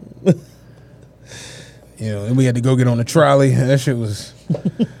was hot. And we had to go get on the trolley. That shit was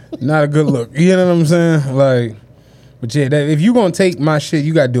not a good look. You know what I'm saying? Like, but yeah, if you gonna take my shit,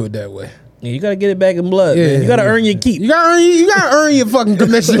 you gotta do it that way. Yeah, you gotta get it back in blood. Yeah, man. You gotta earn your keep. You gotta earn your fucking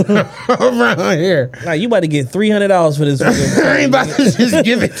commission around here. Nah, you about to get $300 for this. I ain't about to just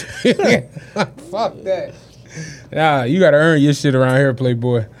give it. Fuck that. Nah, you gotta earn your shit around here,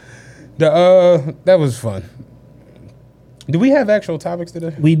 Playboy. That was fun. Do we have actual topics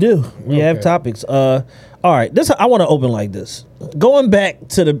today? We do. We have topics. All right. I want to open like this. Going back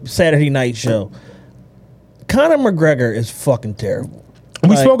to the Saturday night show, Conor McGregor is fucking terrible.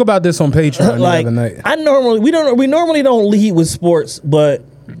 We spoke about this on Patreon the other night. We normally don't lead with sports, but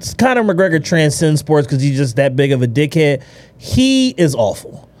Conor McGregor transcends sports because he's just that big of a dickhead. He is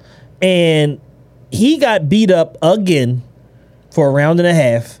awful, and he got beat up again for a round and a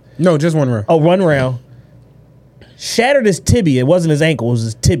half. No, just one round. Oh, 1 round. Shattered his tibia. It wasn't his ankle. It was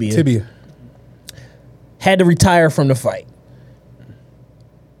his tibia. Had to retire from the fight.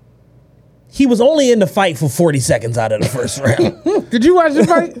 He was only in the fight for 40 seconds out of the first round. Did you watch the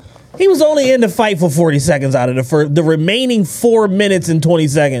fight? He was only in the fight for 40 seconds out of the first. The remaining 4 minutes and 20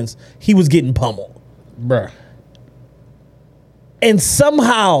 seconds, he was getting pummeled. Bruh. And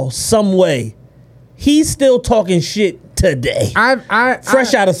somehow, some way, he's still talking shit today.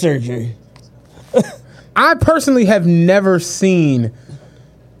 Fresh out of surgery. I personally have never seen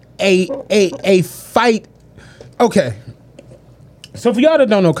a fight. Okay. So for y'all that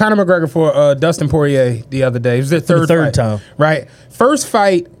don't know, Conor McGregor for Dustin Poirier the other day. It was their third fight, time. Right? First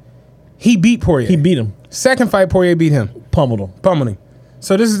fight, he beat Poirier. He beat him. Second fight, Poirier beat him. Pummeled him.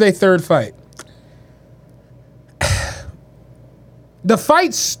 So this is their third fight. The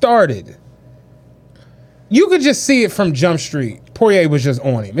fight started. You could just see it from Jump Street. Poirier was just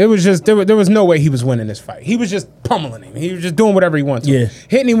on him. It was just there was no way he was winning this fight. He was just pummeling him. He was just doing whatever he wanted to. Yeah.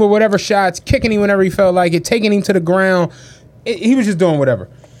 Hitting him with whatever shots, kicking him whenever he felt like it, taking him to the ground. He was just doing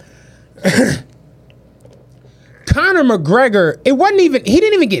whatever. Conor McGregor, he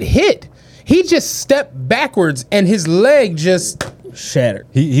didn't even get hit. He just stepped backwards and his leg just Shattered.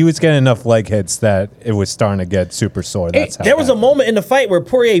 He was getting enough leg hits that it was starting to get super sore. That's how There was a bad. moment in the fight where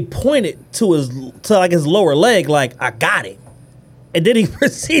Poirier pointed to his lower leg, like, I got it. And then he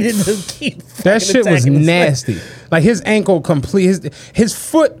proceeded to keep That shit was attacking his leg. nasty. Like his ankle his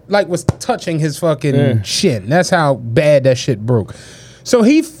foot like was touching his fucking shin. That's how bad that shit broke. So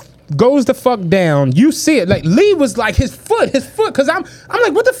he goes the fuck down. You see it. Like Lee was like his foot. Cause I'm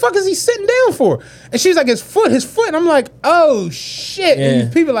like, what the fuck is he sitting down for? And she's like, his foot. And I'm like, oh shit. Yeah.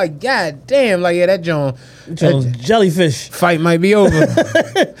 And people like, God damn. Like, yeah, that John Jellyfish. fight might be over.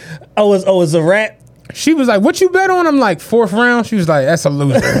 It's a wrap. She was like, what you bet on? I'm like, 4th round. She was like, that's a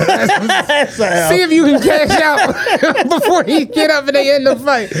loser. See if you can cash out before he get up and they end the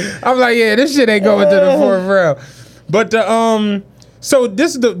fight. I'm like, yeah, this shit ain't going to the 4th round. But so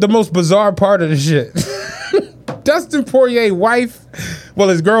this is the most bizarre part of the shit. Dustin Poirier's wife, well,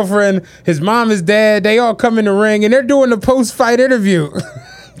 his girlfriend, his mom, his dad, they all come in the ring and they're doing the post-fight interview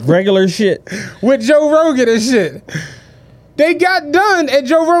Regular shit. with Joe Rogan and shit. They got done, and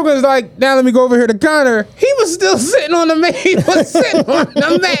Joe Rogan's like, now let me go over here to Conor. He was still sitting on the mat. He was sitting on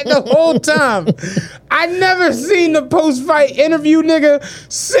the mat the whole time. I never seen the post-fight interview nigga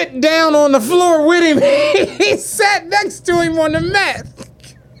sit down on the floor with him. He sat next to him on the mat.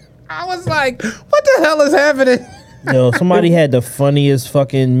 I was like, what the hell is happening? Yo, somebody had the funniest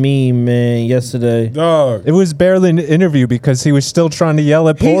fucking meme, man, yesterday. Dog. It was barely an interview because he was still trying to yell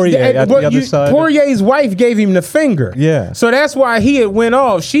at Poirier at the other side. Poirier's wife gave him the finger. Yeah. So that's why he had went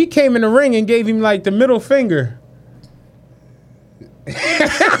off. She came in the ring and gave him like the middle finger.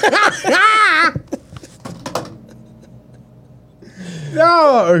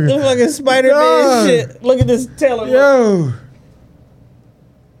 Dog. The fucking Spider-Man Dog. shit. Look at this tailor. Yo.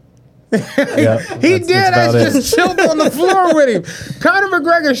 Yeah, He that's did. about I it. just chilled on the floor with him. Conor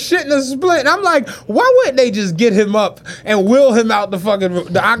McGregor shitting a split. And I'm like, why wouldn't they just get him up and wheel him out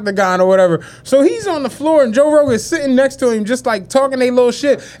the octagon or whatever? So he's on the floor and Joe Rogan is sitting next to him just like talking they little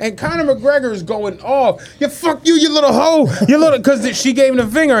shit. And Conor McGregor is going off. Yeah, fuck you, you little hoe. You little, because she gave him the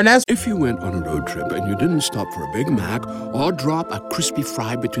finger and that's If you went on a road trip and you didn't stop for a Big Mac or drop a crispy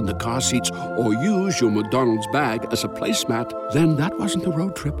fry between the car seats or use your McDonald's bag as a placemat, then that wasn't a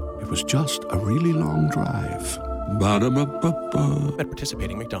road trip. It was just a really long drive. Ba-da-ba-ba-ba. At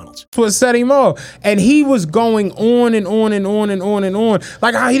participating McDonald's. what set him off. And he was going on and on and on and on and on.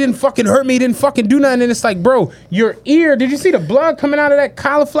 Like, how he didn't fucking hurt me, he didn't fucking do nothing. And it's like, bro, your ear, did you see the blood coming out of that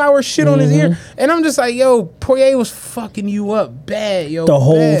cauliflower shit on his ear? And I'm just like, yo, Poirier was fucking you up bad, yo. The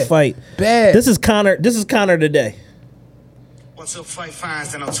whole bad, fight. Bad. This is Conor today. What's up, fight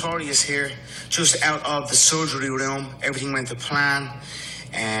fans? The Notorious here. Just out of the surgery room. Everything went to plan.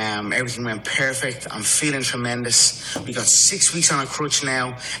 Everything went perfect. I'm feeling tremendous. We got 6 weeks on a crutch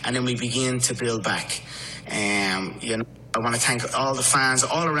now, and then we begin to build back. You know, I want to thank all the fans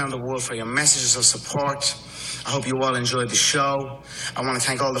all around the world for your messages of support. I hope you all enjoyed the show. I want to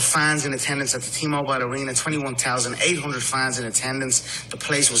thank all the fans in attendance at the T-Mobile Arena. 21,800 fans in attendance. The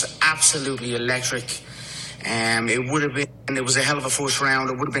place was absolutely electric. It was a hell of a first round.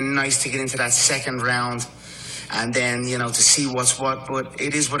 It would have been nice to get into that second round and then, you know, to see what's what. But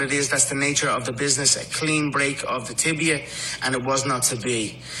it is what it is. That's the nature of the business. A clean break of the tibia, and it was not to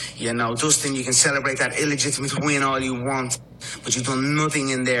be. You know, Dustin, you can celebrate that illegitimate win all you want, but you've done nothing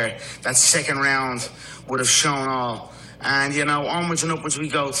in there. That second round would have shown all. And, you know, onwards and upwards we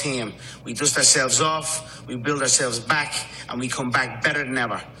go, team. We dust ourselves off, we build ourselves back, and we come back better than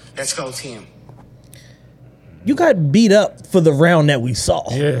ever. Let's go, team. You got beat up for the round that we saw.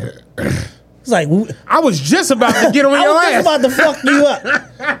 Yeah. It's like, I was just about to get on I your was ass. just about to fuck you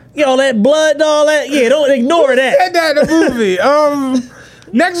up. You know, that blood and all that. Yeah, don't ignore that. Said that in the movie.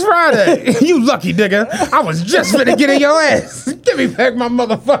 Next Friday. You lucky nigga. I was just finna get in your ass. Give me back my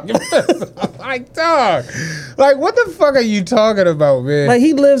motherfucking pistol. Like, dog. Like, what the fuck are you talking about, man? Like,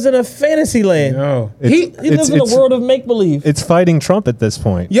 he lives in a fantasy land. No. He lives in a world of make-believe. It's fighting Trump at this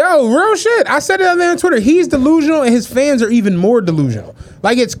point. Yo, real shit. I said it out there on Twitter. He's delusional and his fans are even more delusional.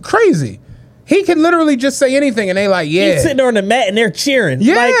 Like, it's crazy. He can literally just say anything and they like, yeah. He's sitting there on the mat and they're cheering.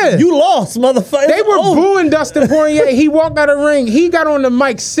 Yeah. Like, you lost, motherfucker. They were booing Dustin Poirier. He walked out of the ring. He got on the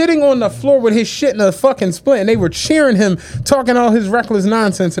mic sitting on the floor with his shit in a fucking split and they were cheering him, talking all his reckless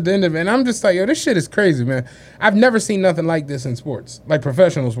nonsense at the end of it. And I'm just like, yo, this shit is crazy, man. I've never seen nothing like this in sports, like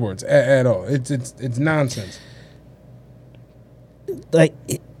professional sports at all. It's nonsense. Like,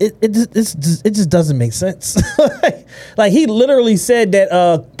 it just doesn't make sense. Like, he literally said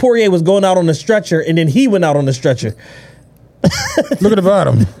that Poirier was going out on the stretcher and then he went out on the stretcher. Look at the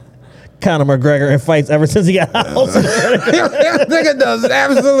bottom. Conor McGregor in fights ever since he got house. That nigga does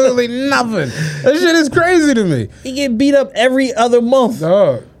absolutely nothing. That shit is crazy to me. He get beat up every other month.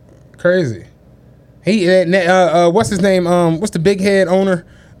 Dog, crazy. He what's his name? What's the big head owner?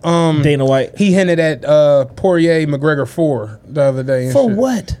 Dana White. He hinted at Poirier McGregor 4 the other day. And For shit.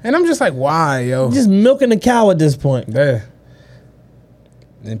 what? And I'm just like, why, yo? Just milking the cow at this point. Yeah.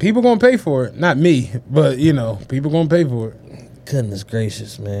 And people gonna pay for it. Not me, but people gonna pay for it. Goodness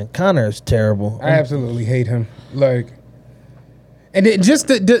gracious, man. Conor is terrible. I absolutely hate him. Like, and it just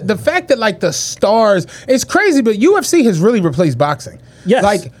the fact that like the stars, it's crazy, but UFC has really replaced boxing. Yes.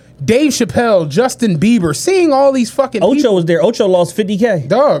 Like Dave Chappelle, Justin Bieber, seeing all these fucking Ocho people. was there. Ocho lost $50K.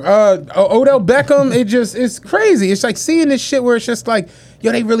 Dog, Odell Beckham, it's crazy. It's like seeing this shit where it's just like,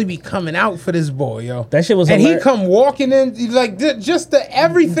 yo, they really be coming out for this boy, yo. That shit was and hilarious. he come walking in, like, just the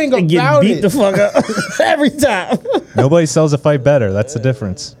everything And get about beat it. the fuck up every time. Nobody sells a fight better. That's the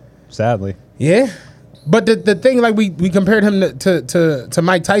difference, sadly. Yeah. But the thing, like, we compared him to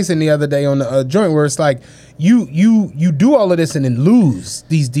Mike Tyson the other day on the joint, where it's like, you do all of this and then lose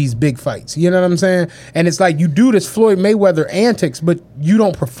these big fights. You know what I'm saying? And it's like you do this Floyd Mayweather antics, but you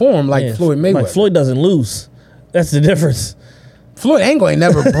don't perform like Floyd Mayweather. Like Floyd doesn't lose. That's the difference. Floyd angle ain't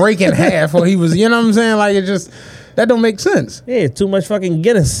never break in half, or he was, you know what I'm saying? Like, it just, that don't make sense. Yeah, too much fucking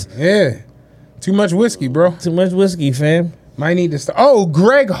Guinness. Yeah. Too much whiskey, bro. Too much whiskey, fam. Might need to start. Oh,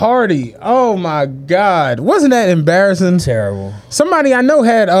 Greg Hardy. Oh my God. Wasn't that embarrassing? Terrible. Somebody I know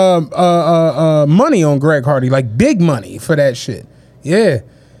had money on Greg Hardy, like big money for that shit. Yeah.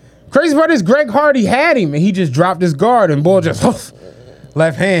 Crazy part is Greg Hardy had him and he just dropped his guard and boy just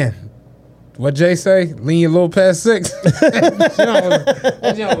left hand. What Jay say? Lean a little past 6.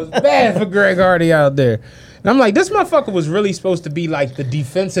 That joint was bad for Greg Hardy out there. And I'm like, this motherfucker was really supposed to be like the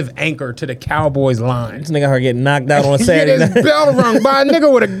defensive anchor to the Cowboys line. This nigga heard getting knocked out on Saturday Get his night. bell rung by a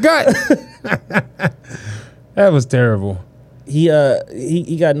nigga with a gut. That was terrible. He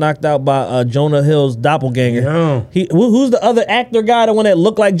got knocked out by Jonah Hill's doppelganger. Yeah. Who's the other actor guy, the one that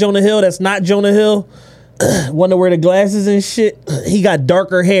looked like Jonah Hill that's not Jonah Hill? One to wear the glasses and shit. He got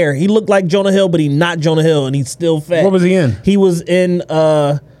darker hair. He looked like Jonah Hill, but he not Jonah Hill, and he's still fat. What was he in? He was in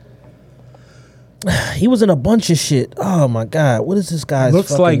a bunch of shit. Oh my God, what is this guy's Looks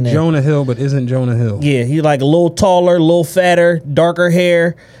fucking like name? Jonah Hill, but isn't Jonah Hill. Yeah, he like a little taller, a little fatter, darker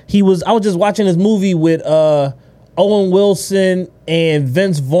hair. I was just watching this movie with Owen Wilson and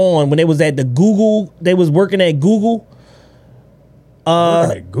Vince Vaughn when they was at the Google. They was working at Google.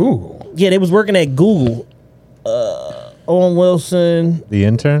 Working at Google? Yeah, they was working at Google. Owen Wilson. The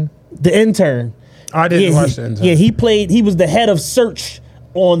intern? The intern. I didn't watch the intern. Yeah, he was the head of search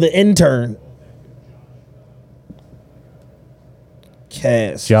on the intern.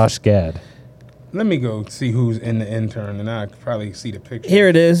 Cast. Josh Gad. Let me go see who's in the intern, and I could probably see the picture. Here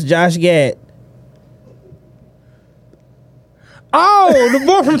it is, Josh Gad. Oh, the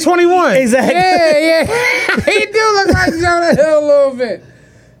boy from 21. Exactly. Yeah. He do look like Jonah Hill a little bit.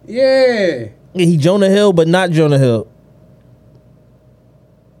 Yeah. He Jonah Hill, but not Jonah Hill.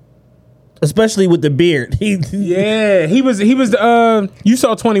 Especially with the beard. Yeah. He was the you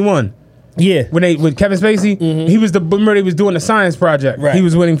saw 21. Yeah. With Kevin Spacey, he was remember he was doing the science project. Right. He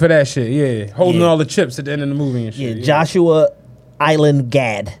was waiting for that shit. Yeah. Holding all the chips at the end of the movie and shit. Yeah, Joshua Elan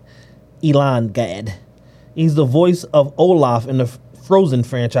Gad. He's the voice of Olaf in the Frozen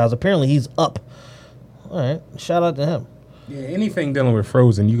franchise. Apparently he's up. All right. Shout out to him. Yeah, anything dealing with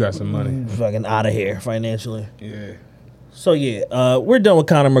Frozen, you got some money. Fucking out of here financially. Yeah. So yeah, we're done with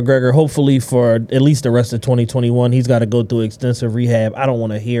Conor McGregor. Hopefully for at least the rest of 2021. He's got to go through extensive rehab. I don't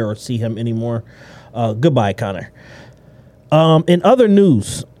want to hear or see him anymore. Goodbye, Conor. In other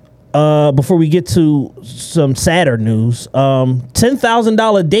news, before we get to some sadder news,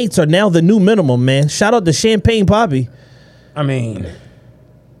 $10,000 dates are now the new minimum, man. Shout out to Champagne Poppy. I mean,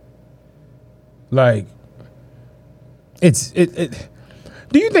 like, it.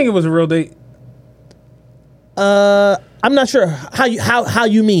 Do you think it was a real date? I'm not sure how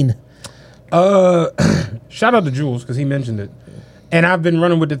you mean. Shout out to Jules because he mentioned it, and I've been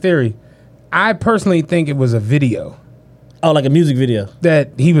running with the theory. I personally think it was a video. Oh, like a music video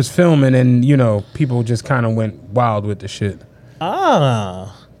that he was filming, and people just kind of went wild with the shit.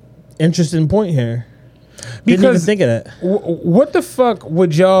 Interesting point here. Didn't even think of that. What the fuck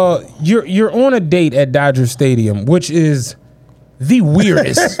would y'all? You're on a date at Dodger Stadium, which is the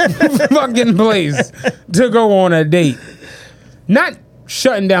weirdest fucking place to go on a date. Not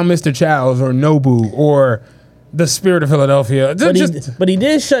shutting down Mr. Childs or Nobu or the Spirit of Philadelphia. But he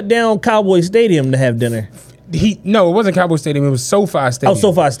did shut down Cowboy Stadium to have dinner. No, it wasn't Cowboy Stadium. It was SoFi Stadium. Oh,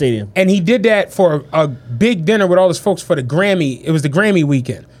 SoFi Stadium. And he did that for a big dinner with all his folks for the Grammy. It was the Grammy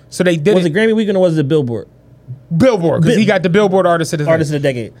weekend. So they did Was it Grammy weekend or was it Billboard? Billboard, because he got the Billboard Artist of the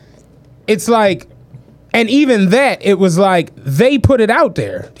Decade. It's like, and even that, it was like they put it out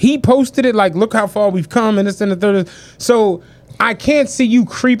there. He posted it like, look how far we've come, and this and the third. So I can't see you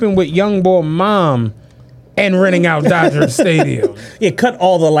creeping with young boy mom and renting out Dodger Stadium. Yeah, cut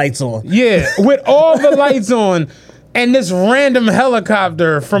all the lights on. Yeah, with all the lights on and this random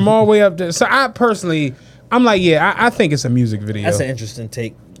helicopter from all the way up there. So I'm like, yeah, I think it's a music video. That's an interesting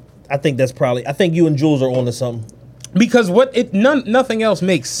take. I think you and Jules are onto something. Because nothing else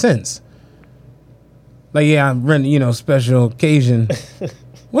makes sense. Like, yeah, I'm renting, special occasion.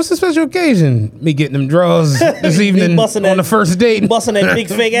 What's the special occasion? Me getting them draws this evening on the first date. Busting that big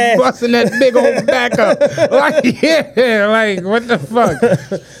fake ass. Busting that big old back up. Like, yeah, like, what the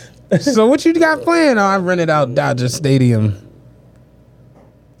fuck? So what you got planned? Oh, I rented out Dodger Stadium.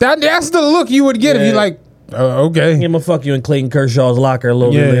 That's the look you would get if you like, oh, okay. I'm going to fuck you in Clayton Kershaw's locker a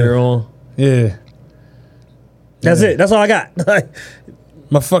little bit later on. Yeah. That's it. That's all I got.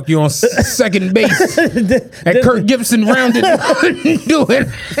 I'ma fuck you on second base. And Kirk Gibson rounded do it.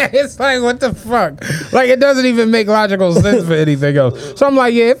 It's like, what the fuck? Like, it doesn't even make logical sense for anything else. So I'm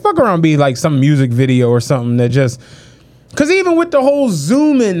like, yeah, fuck around be like some music video or something that just... Because even with the whole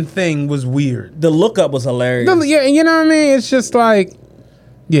zoom in thing was weird. The lookup was hilarious. Yeah, you know what I mean? It's just like...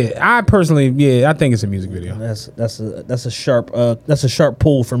 Yeah, I think it's a music video. That's a sharp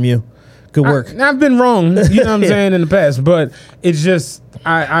pull from you. Good work. I've been wrong, you know what I'm saying, in the past, but it's just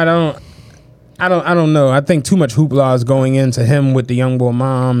I don't know. I think too much hoopla is going into him with the young boy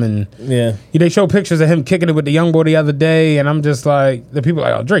mom, and they show pictures of him kicking it with the young boy the other day, and I'm just like, the people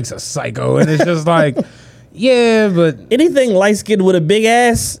are like, oh, Drake's a psycho, and it's just like, yeah, but anything light skinned with a big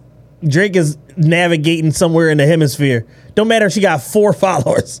ass, Drake is navigating somewhere in the hemisphere. Don't matter if she got 4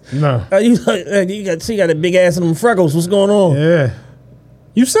 followers. No, she got a big ass and them freckles. What's going on? Yeah.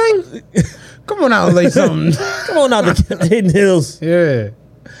 You sing? Come on out and lay something. Come on out to Hidden Hills. Yeah.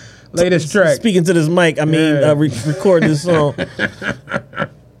 Latest track. Speaking to this mic, record this song.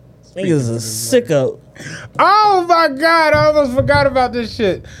 Niggas a sicko. Oh my God, I almost forgot about this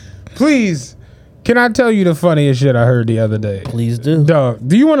shit. Please, can I tell you the funniest shit I heard the other day? Please do. Dog,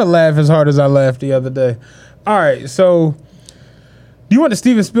 do you want to laugh as hard as I laughed the other day? All right, so... Do you want the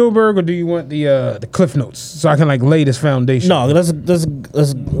Steven Spielberg or do you want the Cliff Notes so I can like lay this foundation? No, let's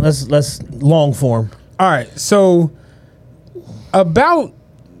long form. All right, so about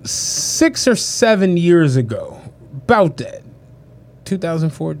 6 or 7 years ago, about that,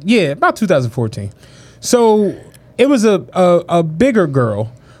 2014. Yeah, about 2014. So it was a bigger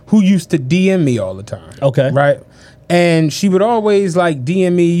girl who used to DM me all the time. Okay, right. And she would always like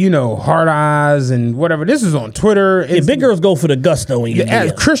DM me, heart eyes and whatever. This is on Twitter. Yeah, big girls go for the gusto when you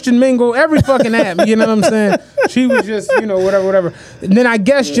DM. Christian Mingle, every fucking app. You know what I'm saying? She was just, whatever. And then I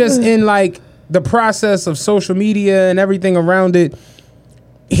guess just in like the process of social media and everything around it,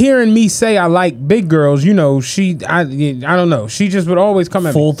 hearing me say I like big girls, I don't know. She just would always come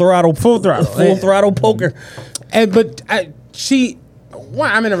at full me. Throttle poker.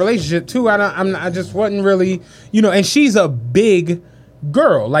 I'm in a relationship too. I just wasn't really, and she's a big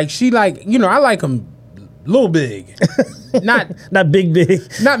girl. Like she like, I like them little big, not big,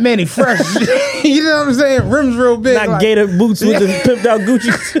 not Manny Fresh. You know what I'm saying? Rims real big, not like, gator boots with the pimped out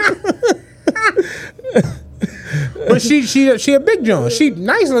Gucci. But she a big Jones. She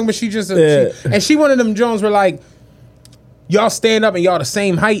nice looking, but she just and she one of them Jones where like, y'all stand up and y'all the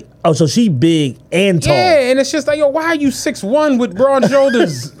same height. Oh, so she big and tall. Yeah, and it's just like, yo, why are you 6'1" with broad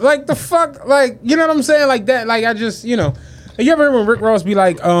shoulders? Like, the fuck? Like, you know what I'm saying? Like that, like I just, You ever heard when Rick Ross be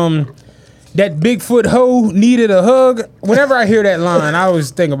like, that Bigfoot hoe needed a hug? Whenever I hear that line, I always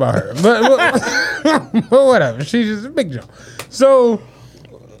think about her. But whatever. She's just a big jump. So,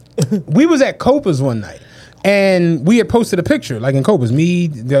 we was at Copa's one night, and we had posted a picture, like in Copa's, me,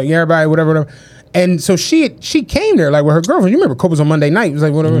 everybody, whatever. And so she came there like with her girlfriend. You remember Copa's on Monday night? It was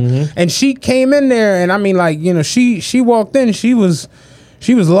like whatever. Mm-hmm. And she came in there, and I mean like she walked in. She was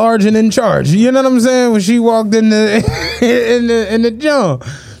large and in charge. You know what I'm saying? When she walked in the jump.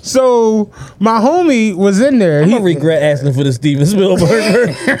 So my homie was in there. I'm gonna regret asking for the Steven Spielberg.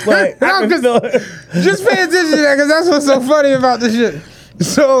 Like, just pay attention to that because that's what's so funny about this shit.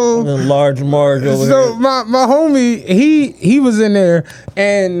 So large Marg over so here. my homie he was in there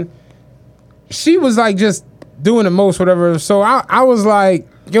and. She was like just doing the most, whatever. So I was like,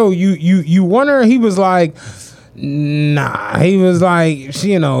 yo, you want her? He was like, nah. He was like,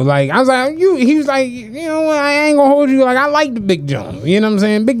 like I was like, he was like, I ain't gonna hold you. Like I like the Big Jones. You know what I'm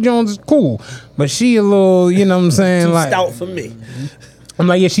saying? Big Jones is cool, but she a little, you know what I'm saying? Too like stout for me. I'm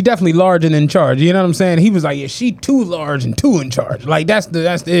like, yeah, she definitely large and in charge. You know what I'm saying? He was like, yeah, she too large and too in charge. Like, that's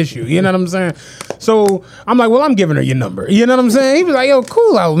the issue. You know what I'm saying? So I'm like, well, I'm giving her your number. You know what I'm saying? He was like, yo,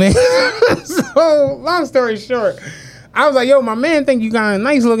 cool out, man. So long story short, I was like, yo, my man think you kind of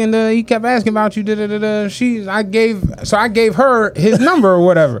nice looking. He kept asking about you. I gave her his number or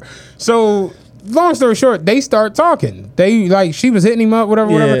whatever. So long story short, they start talking. She was hitting him up,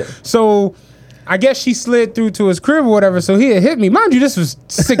 whatever. So I guess she slid through to his crib or whatever. So he had hit me. Mind you, this was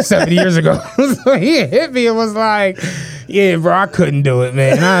 6-7 years ago. So he had hit me and was like, yeah, bro, I couldn't do it,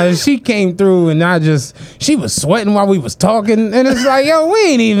 man. She came through and she was sweating while we was talking. And it's like, yo, we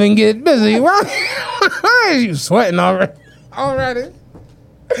ain't even get busy. Why is you sweating already?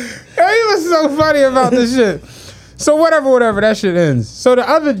 He was so funny about this shit. So whatever, that shit ends. So the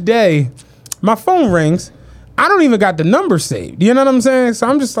other day, my phone rings. I don't even got the number saved. You know what I'm saying? So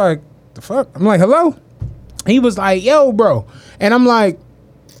I'm just like, the fuck? I'm like, hello? He was like, yo, bro. And I'm like,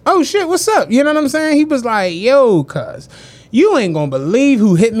 oh shit, what's up? You know what I'm saying? He was like, yo, cuz, you ain't gonna believe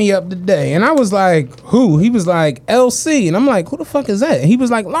who hit me up today. And I was like, who? He was like, LC. And I'm like, who the fuck is that? And he was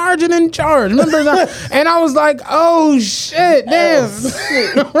like, large and in charge. Remember? And I was like, oh shit, damn.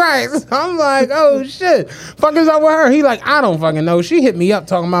 Right. So I'm like, oh shit. Fuck is up with her? He like, I don't fucking know. She hit me up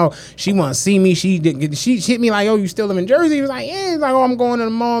talking about she want to see me. She hit me like, oh, you still live in Jersey? He was like, yeah. He's like, oh, I'm going to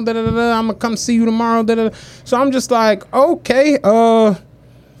the mall. I'm gonna come see you tomorrow. So I'm just like, okay,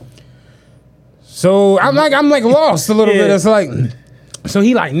 so I'm like lost a little bit. It's like, so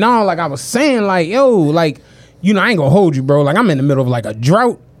he like, no, like I was saying, like, yo, like, you know, I ain't gonna hold you, bro. Like I'm in the middle of like a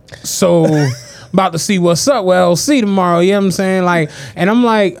drought. So about to see what's up with LC tomorrow. You know what I'm saying? Like, and I'm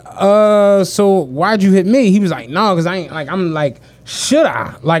like, so why'd you hit me? He was like, no, cause I ain't like, I'm like, should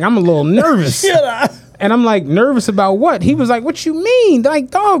I? Like, I'm a little nervous. Should I? And I'm like, nervous about what? He was like, what you mean? Like,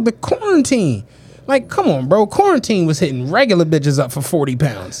 dog, the quarantine. Like, come on, bro. Quarantine was hitting regular bitches up for 40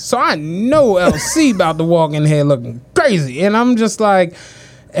 pounds. So I know LC about to walk in here looking crazy. And I'm just like,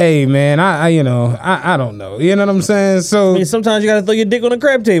 hey, man, I don't know. You know what I'm saying? So I mean, sometimes you got to throw your dick on the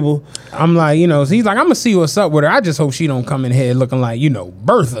crab table. I'm like, you know, so he's like, I'm going to see what's up with her. I just hope she don't come in here looking like, you know,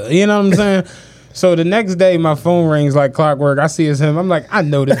 Bertha. You know what I'm saying? So the next day, my phone rings like clockwork. I see it's him. I'm like, I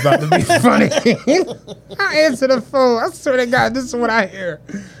know this about to be funny. I answer the phone. I swear to God, this is what I hear.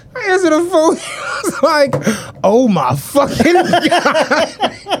 I answer the phone. I was like, oh my fucking God.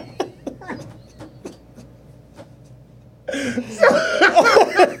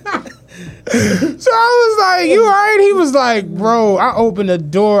 So I was like, you all right? He was like, bro, I opened the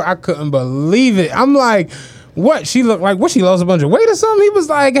door. I couldn't believe it. I'm like, what? She looked like, what, she lost a bunch of weight or something? He was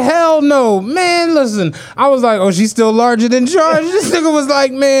like, hell no. Man, listen. I was like, oh, she's still larger than charge? This nigga was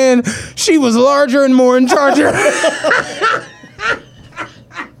like, man, she was larger and more in charge.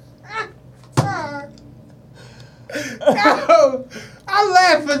 Yo, I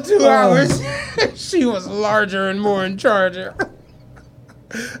laughed for 2 hours. She was larger and more in charge. I was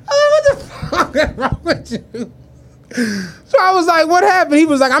like, what the fuck is wrong with you? So I was like, what happened? He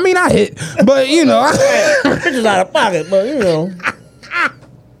was like, I mean, I hit, but you know. Bitch out of pocket, but you know.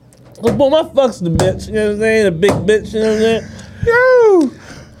 Well, boy, my fuck's the bitch, you know what I'm saying? The big bitch, you know what I'm saying? Yo,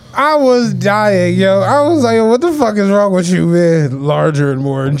 I was dying, yo. I was like, what the fuck is wrong with you, man? Larger and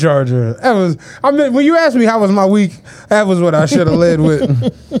more in charge. When you asked me how was my week, that was what I should have led with.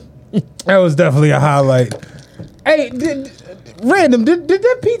 That was definitely a highlight. Hey, did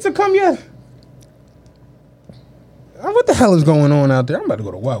that pizza come yet? What the hell is going on out there? I'm about to go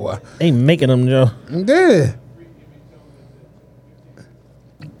to Wawa. Ain't making them, Joe. Yeah.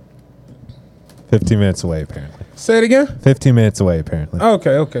 15 minutes away, apparently. Say it again? 15 minutes away, apparently.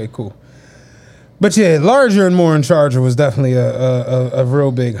 Okay, cool. But yeah, larger and more in charge was definitely a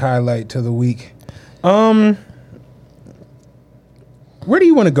real big highlight to the week. Where do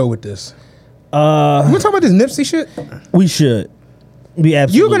you want to go with this? You want to talk about this Nipsey shit? We should. We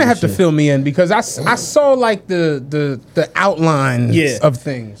absolutely You're gonna have to fill me in because I saw like the outlines of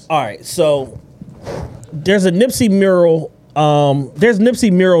things. All right, so there's a Nipsey mural. There's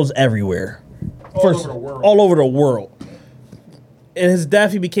Nipsey murals everywhere. All over the world. And his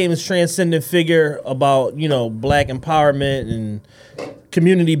death, he became this transcendent figure about, you know, black empowerment and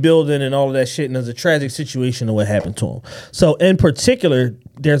community building and all of that shit. And there's a tragic situation of what happened to him. So in particular,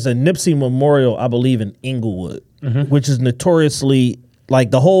 there's a Nipsey memorial, I believe, in Inglewood, which is notoriously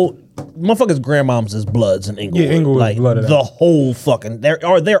like the whole motherfuckers' grandmoms is Bloods in Inglewood. Yeah, Inglewood like blooded the out. whole fucking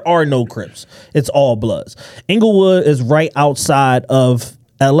there are no Crips. It's all Bloods. Inglewood is right outside of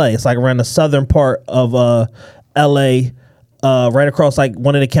LA. It's like around the southern part of LA. Right across like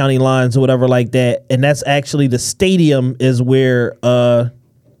one of the county lines or whatever like that. And that's actually the stadium is where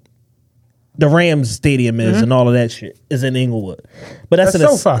the Rams stadium is and all of that shit is in Inglewood. But that's in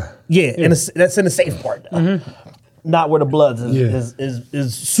so far. Yeah, and that's in the safe part though. Not where the Bloods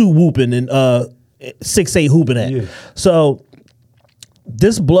is Sue whooping and 6'8" hooping at. Yeah. So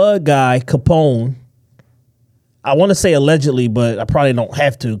this Blood guy, Capone, I want to say allegedly, but I probably don't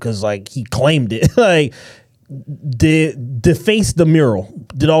have to because like he claimed it. Like defaced the mural,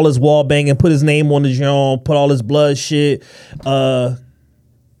 did all his wall banging, put his name on the joint, put all his blood shit, call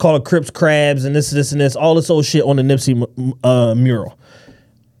it Crips crabs and this, all this old shit on the Nipsey mural.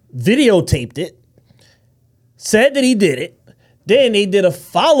 Videotaped it, said that he did it. Then they did a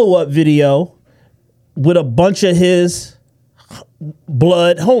follow-up video with a bunch of his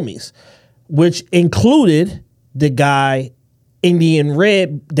Blood homies, which included the guy Indian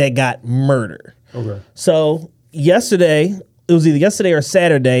Red that got murdered. Okay. So yesterday, it was either yesterday or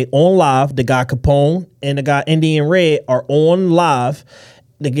Saturday on live, the guy Capone and the guy Indian Red are on live.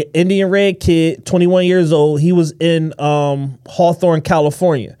 The Indian Red kid, 21 years old, he was in Hawthorne,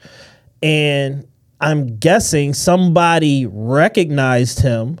 California. And I'm guessing somebody recognized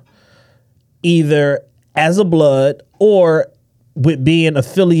him either as a Blood or with being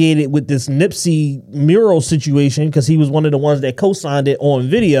affiliated with this Nipsey mural situation because he was one of the ones that co-signed it on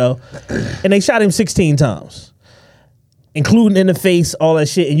video, and they shot him 16 times, including in the face, all that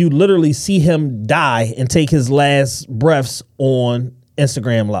shit, and you literally see him die and take his last breaths on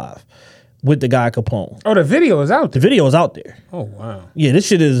Instagram Live with the guy Capone. Oh, the video is out The there. video is out there. Oh, wow. Yeah, this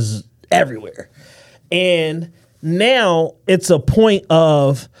shit is everywhere. And now it's a point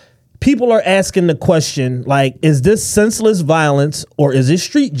of people are asking the question, like, is this senseless violence or is it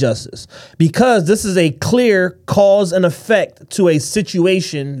street justice? Because this is a clear cause and effect to a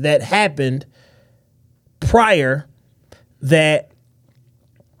situation that happened prior, that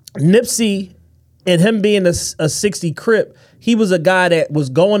Nipsey and him being a 60 Crip, he was a guy that was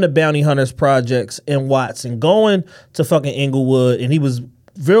going to Bounty Hunters projects in Watts and going to fucking Inglewood, and he was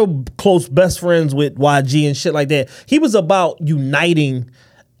real close best friends with YG and shit like that. He was about uniting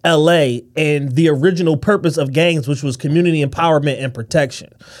LA and the original purpose of gangs, which was community empowerment and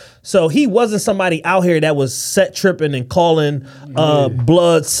protection. So he wasn't somebody out here that was set tripping and calling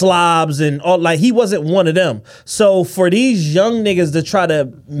Blood slobs and all. Like, he wasn't one of them. So for these young niggas to try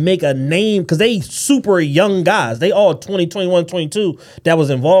to make a name, because they super young guys, they all 20, 21, 22 that was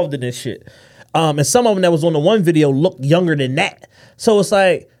involved in this shit. And some of them that was on the one video looked younger than that. So it's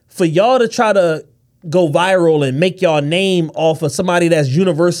like, for y'all to try to go viral and make y'all name off of somebody that's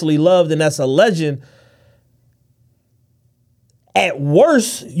universally loved and that's a legend, at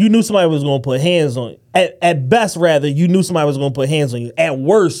worst, you knew somebody was going to put hands on you. At best, rather, you knew somebody was going to put hands on you. At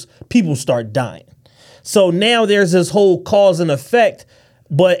worst, people start dying. So now there's this whole cause and effect,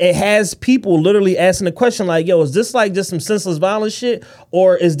 but it has people literally asking the question like, yo, is this like just some senseless violence shit?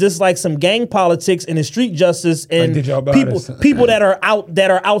 Or is this like some gang politics and the street justice and like, people that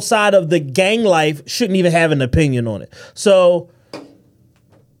are outside of the gang life shouldn't even have an opinion on it? So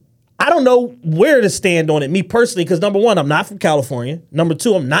I don't know where to stand on it, me personally, because number one, I'm not from California. Number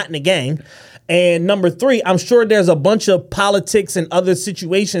two, I'm not in a gang. And number three, I'm sure there's a bunch of politics and other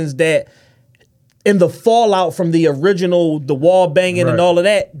situations that in the fallout from the original, the wall banging and all of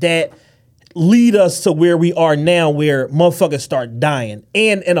that, that lead us to where we are now, where motherfuckers start dying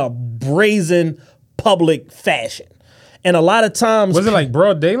and in a brazen public fashion. And a lot of times... Was it like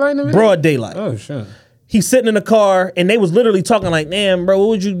broad daylight? Broad daylight. Oh, shit. He's sitting in the car and they was literally talking like, damn, bro, what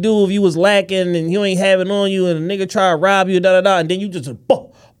would you do if you was lacking and you ain't having on you and a nigga try to rob you, da-da-da, and then you just, and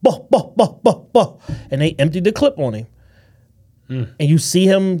they emptied the clip on him. And you see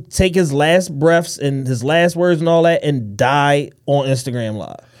him take his last breaths and his last words and all that and die on Instagram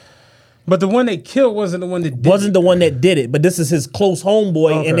Live. But the one they killed wasn't the one that did Wasn't the one that did it, but this is his close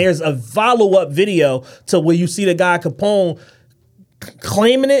homeboy. Okay. And there's a follow-up video to where you see the guy Capone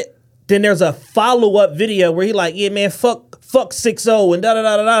claiming it. Then there's a follow-up video where he like, yeah, man, fuck 6-0 and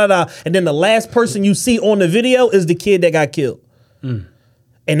da-da-da-da-da-da. And then the last person you see on the video is the kid that got killed. And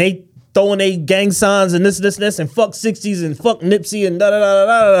they throwing they gang signs and this, and fuck 60s and fuck Nipsey and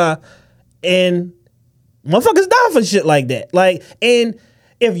da-da-da-da-da-da. And motherfuckers die for shit like that. Like, and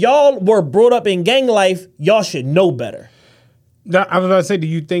if y'all were brought up in gang life, y'all should know better. I was about to say, do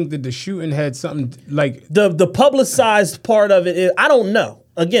you think that the shooting had something like... The publicized part of it is, I don't know.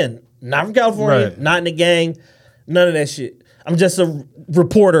 Again, not from California, not in the gang, none of that shit. I'm just a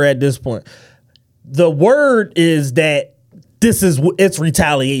reporter at this point. The word is that it's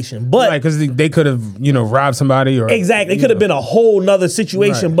retaliation, but because they could have robbed somebody or exactly, it could have been a whole nother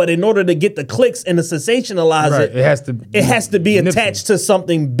situation. But in order to get the clicks and to sensationalize it, it has to be attached to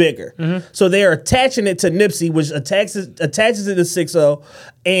something bigger. So they're attaching it to Nipsey, which attaches it to 6-0,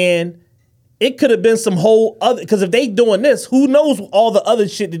 and it could have been some whole other, because if they doing this, who knows all the other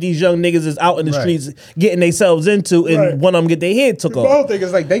shit that these young niggas is out in the streets getting themselves into, and one of them get their head took off. The whole thing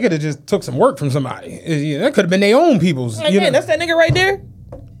is like they could have just took some work from somebody. That could have been their own people's. Like, man, that's that nigga right there.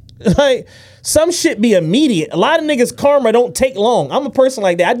 Like, some shit be immediate. A lot of niggas' karma don't take long. I'm a person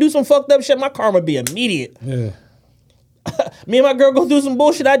like that. I do some fucked up shit, my karma be immediate. Yeah. Me and my girl go through some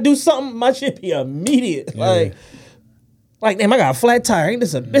bullshit, I do something, my shit be immediate. Yeah. Like, damn, I got a flat tire. Ain't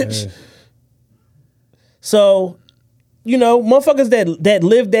this a bitch? Yeah. So, you know, motherfuckers that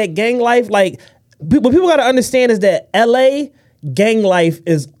live that gang life, like, what people gotta understand is that LA gang life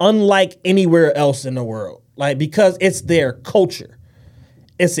is unlike anywhere else in the world. Like, because it's their culture.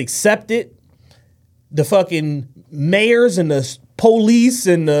 It's accepted. The fucking mayors and the police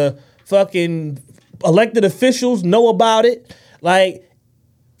and the fucking elected officials know about it. Like,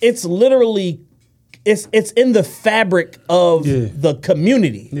 it's literally, it's in the fabric of the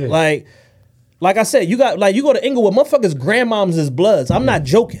community. Yeah. Like I said, you go to Inglewood, motherfuckers' grandmoms is bloods. I'm not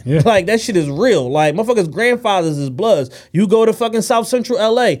joking. Yeah. Like, that shit is real. Like, motherfuckers' grandfathers is bloods. You go to fucking South Central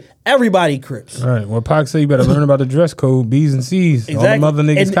LA, everybody Crips. All right. Well, Pac said you better learn about the dress code, B's and C's. Exactly. All the mother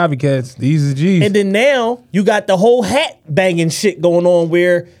niggas copycats, these is G's. And then now, you got the whole hat banging shit going on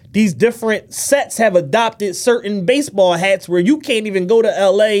where these different sets have adopted certain baseball hats where you can't even go to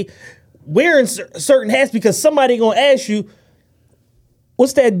LA wearing certain hats because somebody gonna ask you,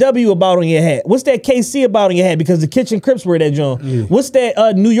 what's that W about on your hat? What's that KC about on your hat? Because the Kitchen Crips wear that joint. Yeah. What's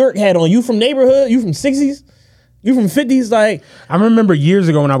that New York hat on? You from neighborhood? You from 60s? You from 50s? Like, I remember years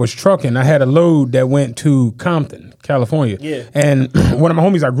ago when I was trucking, I had a load that went to Compton, California. Yeah. And one of my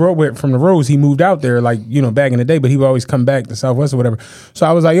homies I grew up with from the Rose, he moved out there, like, you know, back in the day, but he would always come back to Southwest or whatever. So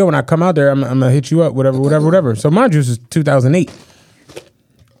I was like, yo, when I come out there, I'm gonna hit you up, whatever. So mind you, this is 2008.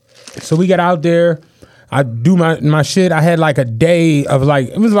 So we got out there. I do my shit. I had like a day of like,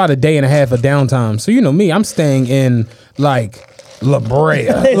 it was about a day and a half of downtime. So you know me, I'm staying in like La Brea.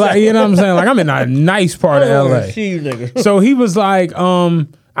 Like, you know what I'm saying? Like, I'm in a nice part of LA. So he was like,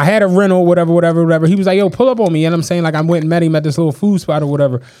 I had a rental, whatever. He was like, yo, pull up on me. And I'm saying, like, I went and met him at this little food spot or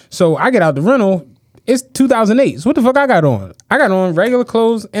whatever. So I get out the rental. It's 2008. So what the fuck I got on? I got on regular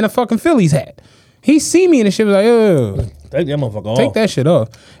clothes and a fucking Phillies hat. He see me and the shit was like, yo, take that motherfucker off. Take that shit off.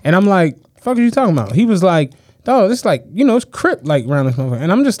 And I'm like, fuck are you talking about? He was like, dog, this like, you know, it's Crip like around this motherfucker.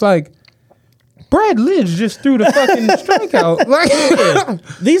 And I'm just like, Brad Lidge just threw the fucking strikeout. Like,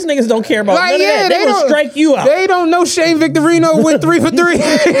 these niggas don't care about none of that. They gonna strike you out. They don't know Shane Victorino went 3 for 3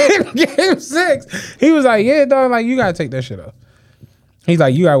 in game 6. He was like, yeah, dog, like, you gotta take that shit off. He's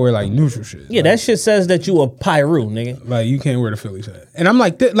like, you gotta wear like neutral shit. Yeah, that shit says that you a Pyru, nigga. Like, you can't wear the Phillies hat. And I'm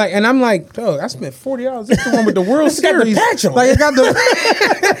like, dog, I spent $40. This is the one with the World Series. Got the patch on. Like, it got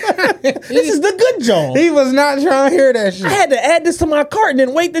the. This is the good John. He was not trying to hear that shit. I had to add this to my cart and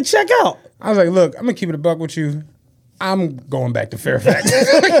then wait to check out. I was like, look, I'm gonna keep it a buck with you. I'm going back to Fairfax.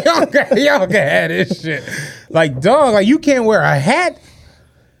 y'all can have this shit. Like, dog, like, you can't wear a hat.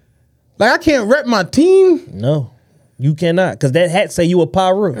 Like, I can't rep my team. No. You cannot, because that hat say you a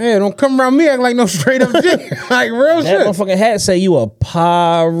Pyru. Yeah, don't come around me acting like no straight up G. Like, real shit. That motherfucking hat say you a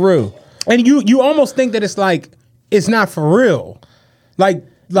Pyru. And you almost think that it's like, it's not for real. Like,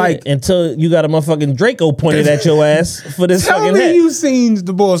 until you got a motherfucking Draco pointed at your ass for this fucking hat. Tell me you seen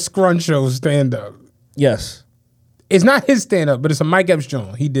the boy Scruncho stand up. Yes. It's not his stand up, but it's a Mike Epps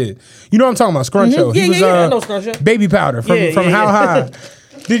joint. He did. You know what I'm talking about, Scruncho. Mm-hmm. Yeah, I know Scruncho. Baby Powder from How High.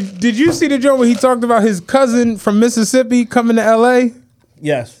 Did you see the joke where he talked about his cousin from Mississippi coming to LA?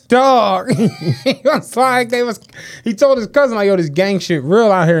 Yes. Dog. He was like, he told his cousin, like, yo, this gang shit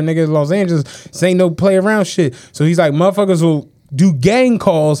real out here, nigga, in Los Angeles. This ain't no play around shit. So he's like, motherfuckers will do gang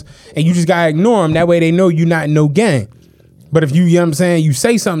calls and you just gotta ignore them. That way they know you not in no gang. But if you know what I'm saying, you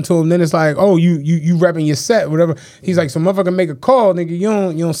say something to them, then it's like, oh, you repping your set, whatever. He's like, so motherfucker make a call, nigga, you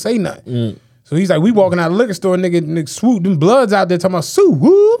don't say nothing. Mm. So he's like, we walking out of the liquor store, nigga swoop, them bloods out there talking about Sue,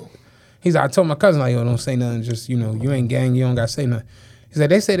 whoop. He's like, I told my cousin, like, yo, don't say nothing, just, you know, you ain't gang, you don't gotta say nothing. He's like,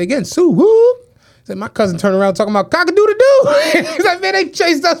 they said it again, Sue, whoop. He said, my cousin turned around talking about cock-a-doodle-doo. He's like, man, they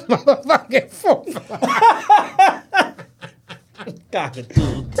chased us motherfucking full.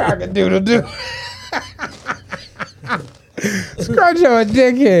 Cock-a-doodle-doo. Scruncho a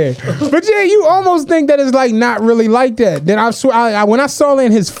dickhead. But yeah, you almost think that it's like not really like that. Then I swear, when I saw it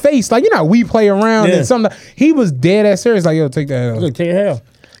in his face, like, you know, we play around and something, he was dead ass serious. Like, yo, take that out. Take it out.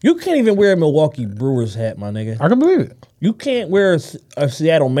 You can't even wear a Milwaukee Brewers hat, my nigga. I can believe it. You can't wear a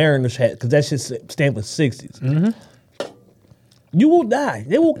Seattle Mariners hat because that shit stands for 60s. Mm-hmm. You will die.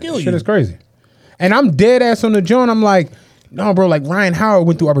 They will kill you. Shit is crazy. And I'm dead ass on the joint. I'm like, No, bro, like Ryan Howard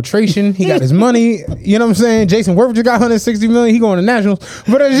went through arbitration. He got his money. You know what I'm saying? Jason Worth just got 160 million. He going to Nationals.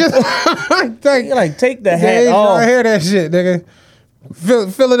 But it's just like take the hat off. I hear that shit, nigga.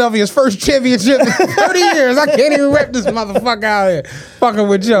 Philadelphia's first championship in 30 years. I can't even rep this motherfucker out here fucking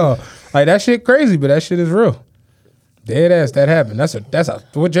with y'all. Like, that shit crazy, but that shit is real. Dead ass, that happened. That's a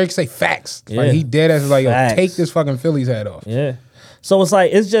what Drake say, facts. Yeah. Like, he dead ass is like, yo, take this fucking Phillies hat off. Yeah. So it's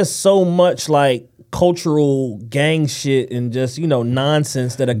like, it's just so much like cultural gang shit and just,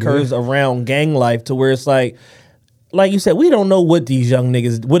 nonsense that occurs around gang life to where it's like you said, we don't know what else these young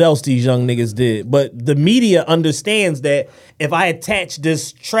niggas did. But the media understands that if I attach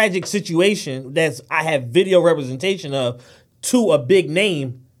this tragic situation that I have video representation of to a big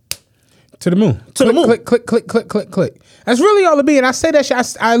name, to the moon. Click. That's really all it be. And I say that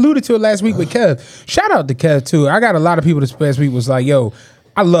shit, I alluded to it last week with Kev. Shout out to Kev too. I got a lot of people this past week was like, yo,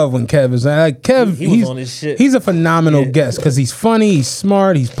 I love when Kev is like Kev. He was on his shit. He's a phenomenal guest because he's funny, he's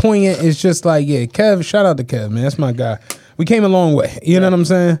smart, he's poignant. It's just like, yeah, Kev. Shout out to Kev, man. That's my guy. We came a long way. You know what I'm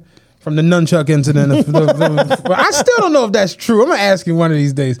saying? From the nunchuck incident. I still don't know if that's true. I'm gonna ask you one of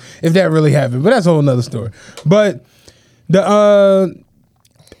these days if that really happened, but that's a whole nother story. But the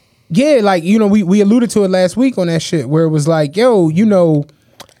yeah, like we alluded to it last week on that shit where it was like, yo,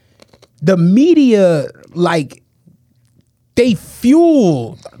 the media like. They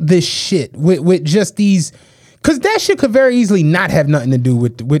fuel this shit with just these, because that shit could very easily not have nothing to do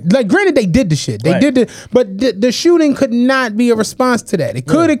with like, granted they did the shit, but the shooting could not be a response to that. It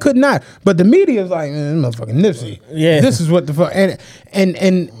could not. But the media is like, man, motherfucking Nipsey. Yeah, this is what the fuck,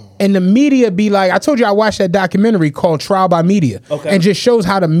 and the media be like, I told you I watched that documentary called Trial by Media, and just shows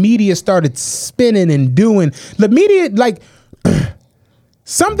how the media started spinning and doing the media like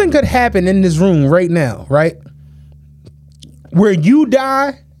something could happen in this room right now, right? Where you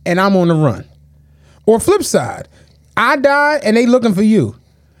die and I'm on the run. Or flip side, I die and they looking for you.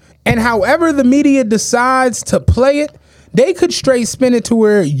 And however the media decides to play it, they could straight spin it to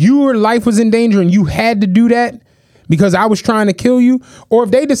where your life was in danger and you had to do that because I was trying to kill you. Or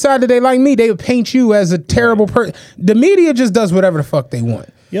if they decided they like me, they would paint you as a terrible person. The media just does whatever the fuck they want.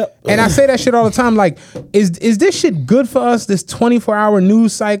 Yep. And I say that shit all the time. Like, is this shit good for us? This 24-hour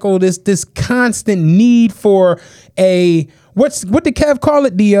news cycle, this constant need for a... What did Kev call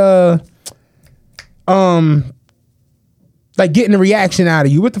it? The like getting a reaction out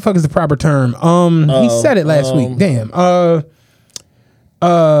of you. What the fuck is the proper term? He said it last week. Damn.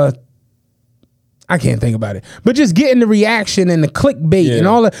 I can't think about it. But just getting the reaction and the clickbait and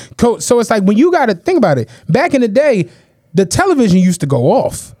all that. So it's like when you got to think about it. Back in the day, the television used to go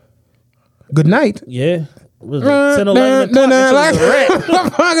off. Good night. Yeah. Was it 10, 11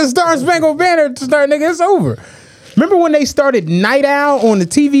 o'clock? Fucking Star Spangled Banner to start, nigga. It's over. Remember when they started Night Owl on the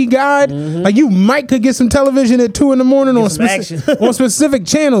TV Guide? Mm-hmm. Like you might could get some television at 2 a.m. on specific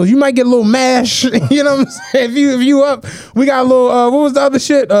channels. You might get a little MASH. You know what I'm saying? If you up, we got a little. What was the other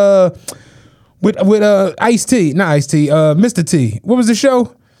shit? With Ice-T, not Ice-T. Mr. T. What was the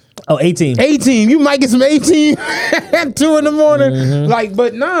show? Oh, 18. 18. You might get some 18 at 2 a.m. Mm-hmm. Like,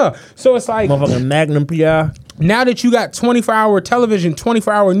 but nah. So it's like motherfucking Magnum PI. Now that you got 24-hour television,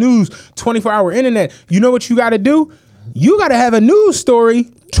 24-hour news, 24-hour internet, you know what you got to do? You got to have a news story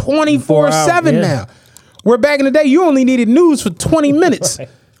 24/7 now. Where back in the day, you only needed news for 20 minutes. Right.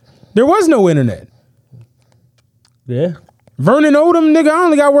 There was no internet. Yeah. Vernon Odom, nigga, I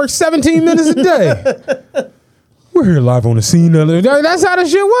only got to work 17 minutes a day. We're here live on the scene. That's how the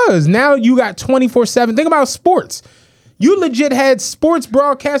shit was. Now you got 24/7. Think about sports. You legit had sports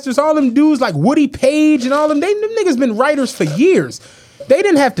broadcasters, all them dudes like Woody Page and all them. Them niggas been writers for years. They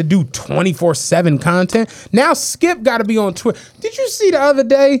didn't have to do 24/7 content. Now Skip got to be on Twitter. Did you see the other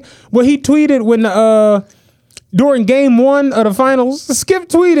day where he tweeted when during game 1 of the finals, Skip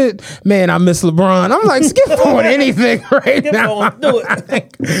tweeted, "Man, I miss LeBron." I'm like, Skip on anything right now. Do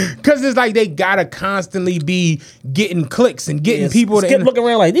it. Because it's like they gotta constantly be getting clicks and getting people to Skip looking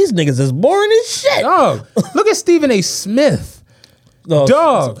around like these niggas is boring as shit. Dog, look at Stephen A. Smith.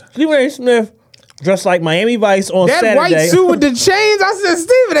 Dog. Stephen A. Smith dressed like Miami Vice on that Saturday. That white suit with the chains, I said,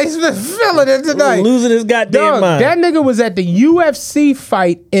 Stephen A. Smith feeling it tonight. Losing his goddamn mind. That nigga was at the UFC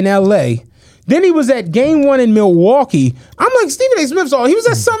fight in L.A., then he was at game 1 in Milwaukee. I'm like, Stephen A. Smith's all. He was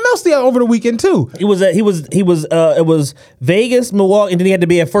at something else over the weekend too. It was Vegas, Milwaukee, and then he had to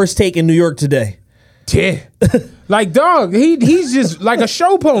be at First Take in New York today. Yeah. Like, dog, he's just like a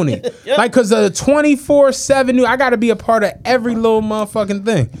show pony. Yep. Like, cause of 24/7 news, I gotta be a part of every little motherfucking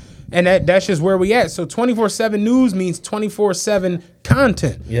thing. And that's just where we at. So 24/7 news means 24/7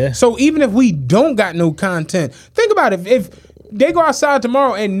 content. Yeah. So even if we don't got no content, think about it. they go outside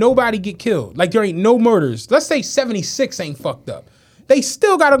tomorrow and nobody get killed, like there ain't no murders. Let's say 76 ain't fucked up. They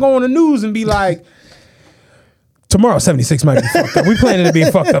still got to go on the news and be like, tomorrow 76 might be fucked up. We planning to be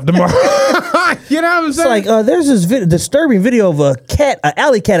fucked up tomorrow. You know what I'm saying? It's like there's this disturbing video of an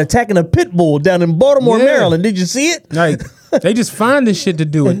alley cat attacking a pit bull down in Baltimore, Maryland. Did you see it? Like they just find this shit to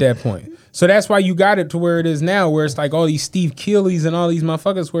do at that point. So that's why you got it to where it is now, where it's like all these Steve Keeleys and all these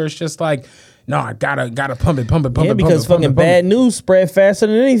motherfuckers, where it's just like, no, I gotta pump it. Yeah, because fucking bad news spread faster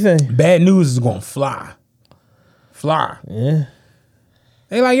than anything. Bad news is gonna fly. Yeah.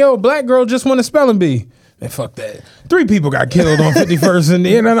 They like, yo, black girl just won a spelling bee. Man, fuck that. 3 people got killed on 51st, and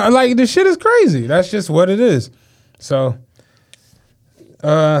you know, like this shit is crazy. That's just what it is. So,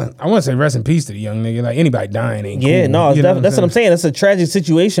 I want to say rest in peace to the young nigga. Like anybody dying ain't cool. No, that's what I'm saying. It's a tragic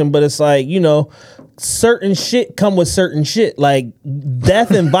situation, but it's like, you know, certain shit come with certain shit. Like death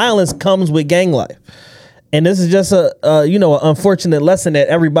and violence comes with gang life, and this is just a an unfortunate lesson that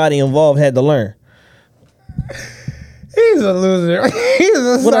everybody involved had to learn. He's a loser. He's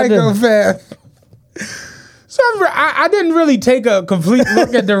a psychopath. So I didn't really take a complete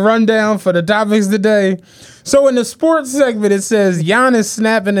look at the rundown for the topics today. So in the sports segment, it says Giannis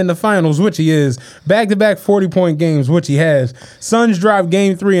snapping in the finals, which he is. Back-to-back 40-point games, which he has. Suns drop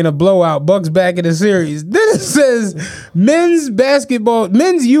game 3 in a blowout. Bucks back in the series. Then it says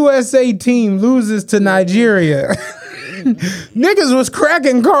men's USA team loses to Nigeria. Niggas was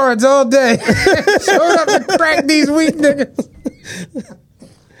cracking cards all day. Showed up to crack these weak niggas.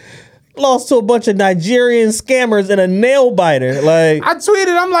 Lost to a bunch of Nigerian scammers and a nail biter. Like I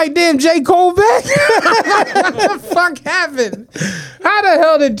tweeted, I'm like, damn, J. Cole back? What the fuck happened? How the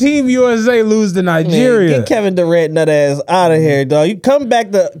hell did Team USA lose to Nigeria? Man, get Kevin Durant nut ass out of here, dog. You come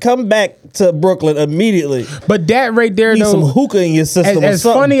back to Brooklyn immediately. But that right there, need though, some hookah in your system. As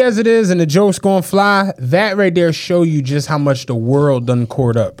funny as it is, and the joke's gonna fly, that right there show you just how much the world done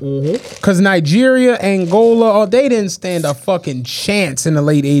caught up. Because Nigeria, Angola, they didn't stand a fucking chance in the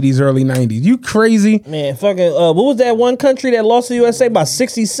late 80s, early 90s. You crazy? Man, fucking, what was that one country that lost to USA by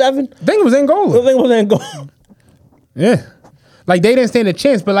 67? I think it was Angola. Yeah. Like, they didn't stand a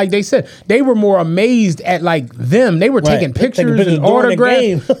chance, but like they said, they were more amazed at, like, them. They were taking pictures and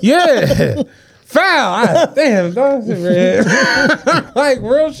autographs. Yeah. Foul. Damn, dog. Like,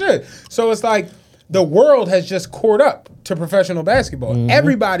 real shit. So it's like the world has just caught up to professional basketball.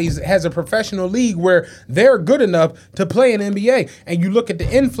 Everybody has a professional league where they're good enough to play in NBA. And you look at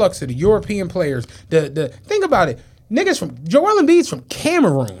the influx of the European players. Think about it. Niggas from Joel Embiid's from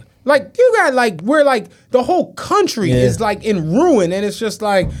Cameroon. Like, you got, like, where, like, the whole country is, like, in ruin, and it's just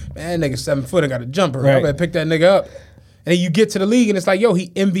like, man, that nigga 7 foot, I got a jumper. Right. I better pick that nigga up. And then you get to the league, and it's like, yo, he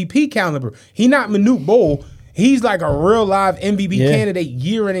MVP caliber. He not Manute Bol. He's, like, a real live MVP candidate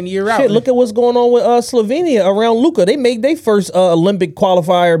year in and year out. Shit, look at what's going on with Slovenia around Luka. They made their first Olympic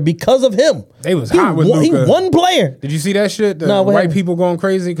qualifier because of him. They was hot with Luka. He one player. Did you see that shit? The white people going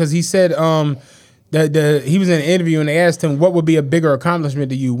crazy? Because he said, he was in an interview and they asked him what would be a bigger accomplishment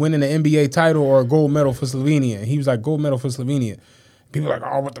to you, winning an NBA title or a gold medal for Slovenia. And he was like, gold medal for Slovenia. People are like,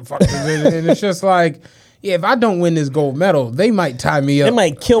 oh, what the fuck is this? And it's just like, yeah, if I don't win this gold medal, they might tie me up. They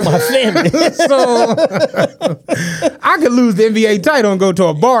might kill my family. So I could lose the NBA title and go to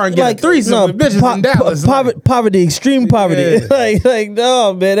a bar and get a threesome with bitches in Dallas. Poverty, extreme poverty. Yeah. like,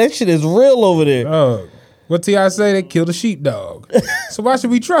 no, man, that shit is real over there. What T.I. say? They killed a sheepdog. So why should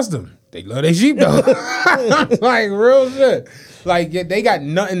we trust them? They love their sheepdog. Like, real shit. Like, they got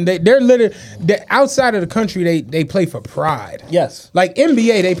nothing. They're literally, outside of the country, they play for pride. Yes. Like,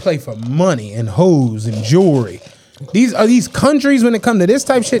 NBA, they play for money and hoes and jewelry. These countries, when it comes to this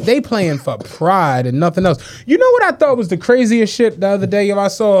type of shit, they playing for pride and nothing else. You know what I thought was the craziest shit the other day I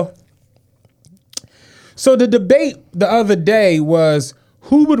saw? So the debate the other day was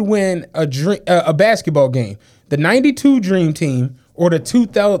who would win a basketball game, the 92 Dream Team or the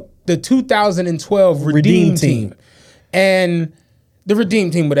 2012 Redeem Team. And the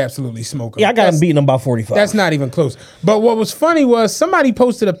Redeem Team would absolutely smoke them. Yeah, I got them beating them by 45. That's not even close. But what was funny was somebody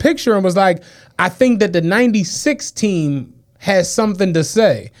posted a picture and was like, I think that the 96 team has something to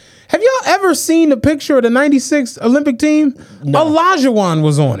say. Have y'all ever seen the picture of the 96 Olympic team? No. Olajuwon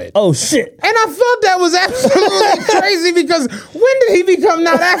was on it. Oh, shit. And I felt that was absolutely crazy because when did he become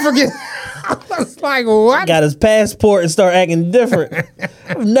not African? I was like, what? Got his passport and start acting different.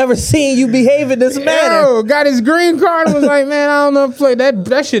 I've never seen you behave in this manner. Yo, got his green card and was like, man, I don't know if play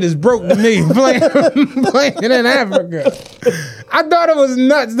that shit is broke to me playing in Africa. I thought it was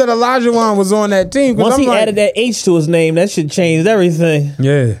nuts that Olajuwon was on that team. Once he added that H to his name, that shit changed everything.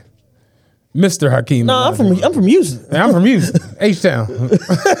 Yeah. Mr. Hakeem. No, I'm from Houston. Yeah, I'm from Houston, H-Town. You know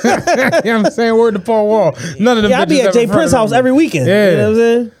what I'm saying? Word to Paul Wall. None of them. Yeah, I be at Jay Prince's house every weekend. Yeah. You know what I'm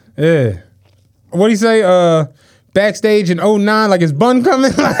saying? Yeah. What do you say? Backstage in 09, like his bun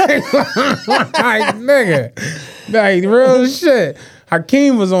coming? like nigga. Like, real shit.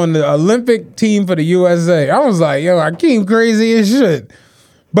 Hakeem was on the Olympic team for the USA. I was like, yo, Hakeem crazy as shit.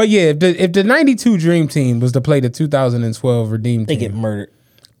 But yeah, if the 92 Dream Team was to play the 2012 Redeem They Team. get murdered.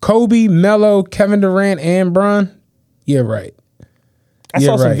 Kobe, Melo, Kevin Durant, and Bron? Yeah, right. I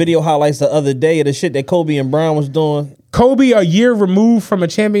saw some video highlights the other day of the shit that Kobe and Brown was doing. Kobe a year removed from a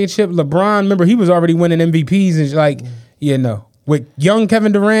championship. LeBron, remember, he was already winning MVPs and like, yeah, no. With young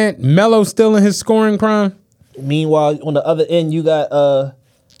Kevin Durant, Melo still in his scoring prime. Meanwhile, on the other end, you got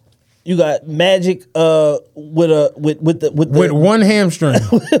Magic with one hamstring,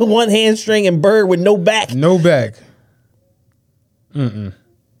 one hamstring, and Bird with no back. No back.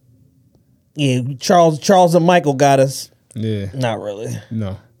 Yeah, Charles and Michael got us. Yeah, not really.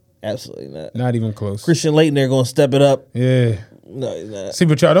 No, absolutely not. Not even close. Christian Laettner, they're gonna step it up. Yeah. No, he's not. See,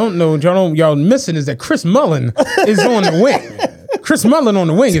 what y'all don't know, y'all missing is that Chris Mullin is on the wing. Chris Mullin on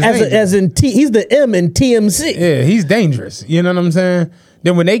the wing is he's the M in TMC. Yeah, he's dangerous. You know what I'm saying?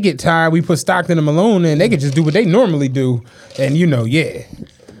 Then when they get tired, we put Stockton and Malone in. They can just do what they normally do, and yeah.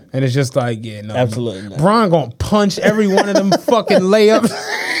 And it's just like, yeah, no, absolutely. No. Bron gonna punch every one of them fucking layups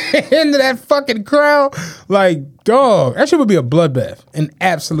into that fucking crowd. Like, dog, that shit would be a bloodbath, an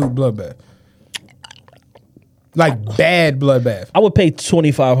absolute bloodbath. Like bad bloodbath. I would pay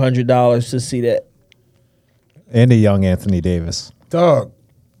 $2,500 to see that. And a young Anthony Davis. Dog,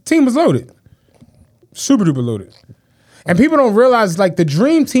 team was loaded, super duper loaded, and people don't realize like the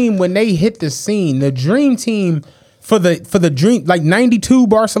Dream Team when they hit the scene. The Dream Team for the Dream like '92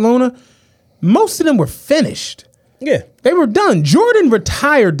 Barcelona, most of them were finished. Yeah, they were done. Jordan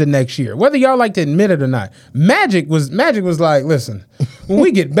retired the next year, whether y'all like to admit it or not. Magic was like, listen, when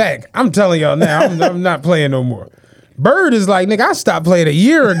we get back, I'm telling y'all now, I'm not playing no more. Bird is like, nigga, I stopped playing a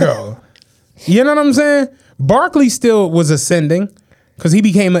year ago. You know what I'm saying? Barkley still was ascending because he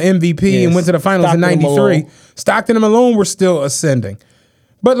became an MVP and went to the finals in '93. Stockton and Malone were still ascending.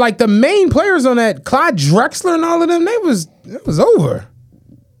 But like the main players on that, Clyde Drexler and all of them, it was over.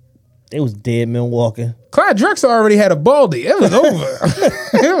 It was dead men walking. Clyde Drexler already had a baldy. It was over.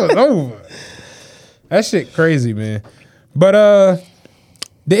 It was over. That shit crazy, man. But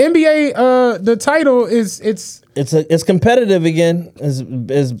the NBA, the title it's competitive again.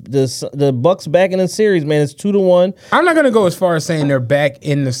 The Bucks back in the series, man. It's 2-1. I'm not gonna go as far as saying they're back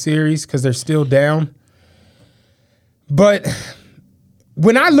in the series because they're still down. But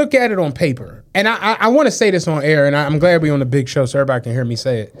when I look at it on paper, and I want to say this on air, and I'm glad we're on the big show so everybody can hear me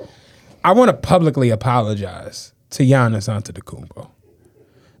say it. I want to publicly apologize to Giannis Antetokounmpo.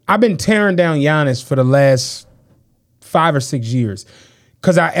 I've been tearing down Giannis for the last 5 or 6 years.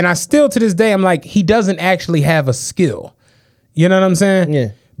 Cause I still to this day I'm like, he doesn't actually have a skill. You know what I'm saying?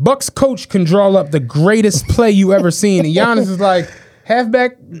 Yeah. Bucks coach can draw up the greatest play you ever seen, and Giannis is like,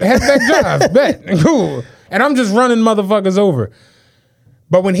 halfback drive, bet, cool. And I'm just running motherfuckers over.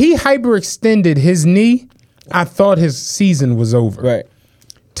 But when he hyperextended his knee, I thought his season was over. Right.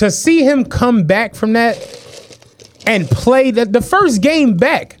 To see him come back from that and play the first game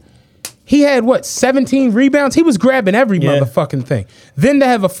back, he had 17 rebounds? He was grabbing every motherfucking thing. Then to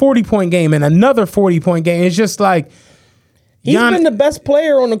have a 40-point game and another 40-point game, it's just like he's been the best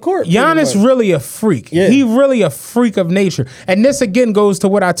player on the court. Giannis really a freak. Yeah. He really a freak of nature. And this again goes to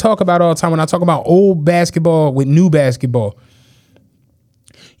what I talk about all the time when I talk about old basketball with new basketball.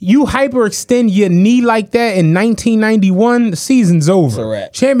 You hyperextend your knee like that in 1991, the season's over.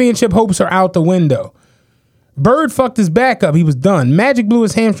 Championship hopes are out the window. Bird fucked his back up. He was done. Magic blew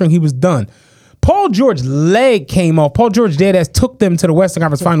his hamstring. He was done. Paul George's leg came off. Paul George deadass took them to the Western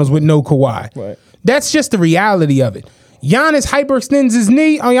Conference Finals with no Kawhi. Right. That's just the reality of it. Giannis hyperextends his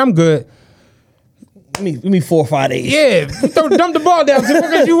knee. Oh, yeah, I'm good. Give me 4 or 5 days. Yeah, dump the ball down. What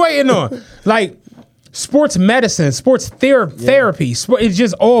are you waiting on? Like sports medicine, sports therapy. It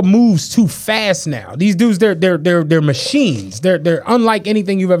just all moves too fast now. These dudes, they're machines. They're unlike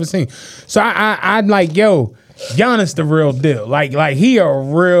anything you've ever seen. So I'm like, yo, Giannis the real deal. Like he a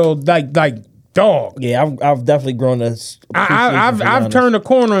real like dog. Yeah, I've definitely grown to I've turned a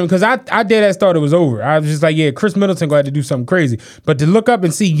corner on him because I deadass thought it was over. I was just like, yeah, Chris Middleton going to have to do something crazy. But to look up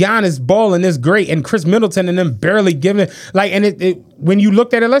and see Giannis balling this great and Chris Middleton and them barely giving it like, and it when you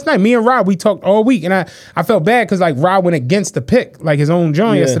looked at it last night, me and Rob, we talked all week, and I felt bad because like Rob went against the pick, like his own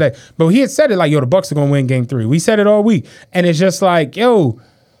joint yesterday. But he had said it like, yo, the Bucks are gonna win Game 3. We said it all week, and it's just like, yo,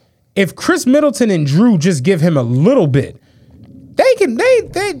 if Chris Middleton and Drew just give him a little bit,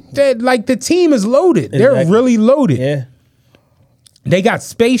 They like the team is loaded. They're really loaded. Yeah. They got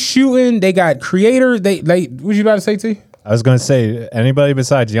space shooting. They got creators. They what you about to say, T? I was going to say, anybody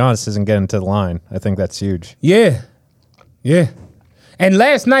besides Giannis isn't getting to the line. I think that's huge. Yeah. And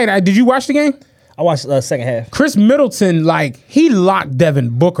last night, did you watch the game? I watched the second half. Chris Middleton, he locked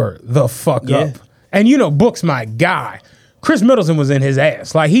Devin Booker the fuck up. And Book's my guy. Chris Middleton was in his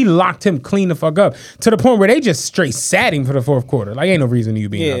ass. He locked him clean the fuck up to the point where they just straight sat him for the fourth quarter. Ain't no reason to you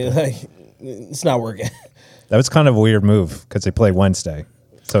being out there. It's not working. That was kind of a weird move because they play Wednesday.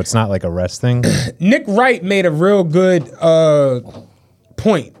 So it's not like a rest thing. Nick Wright made a real good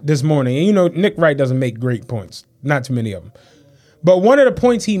point this morning. And Nick Wright doesn't make great points. Not too many of them. But one of the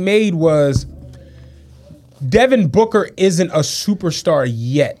points he made was Devin Booker isn't a superstar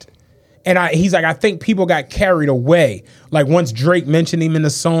yet. And he's like, I think people got carried away. Once Drake mentioned him in the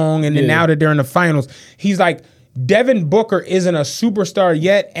song and then now that they're in the finals, he's like, Devin Booker isn't a superstar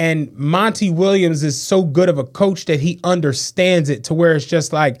yet, and Monty Williams is so good of a coach that he understands it to where it's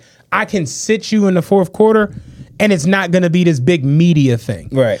just like, I can sit you in the fourth quarter, and it's not going to be this big media thing.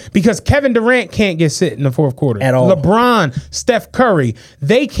 Right. Because Kevin Durant can't get sit in the fourth quarter. At all. LeBron, Steph Curry,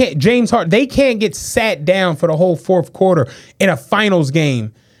 they can't, James Harden, they can't get sat down for the whole fourth quarter in a finals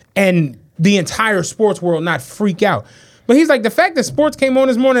game, and the entire sports world not freak out. But he's like, the fact that sports came on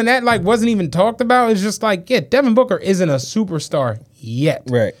this morning that wasn't even talked about is just Devin Booker isn't a superstar yet.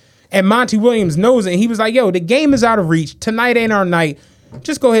 Right. And Monty Williams knows it. And he was like, yo, the game is out of reach. Tonight ain't our night.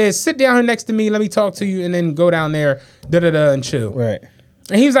 Just go ahead, sit down here next to me, let me talk to you, and then go down there, and chill. Right.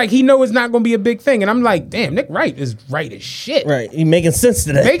 And he was like, he knows it's not going to be a big thing. And I'm like, damn, Nick Wright is right as shit. Right. He making sense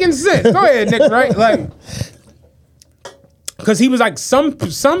today. Making sense. Go ahead, Nick Wright. Because he was like, some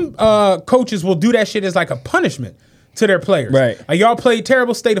coaches will do that shit as a punishment to their players. Right. Y'all played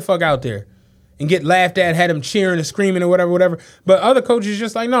terrible, stay the fuck out there. And get laughed at, had them cheering and screaming or whatever. But other coaches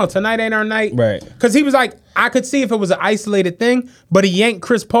just like, no, tonight ain't our night. Right. Because he was like, I could see if it was an isolated thing, but he yanked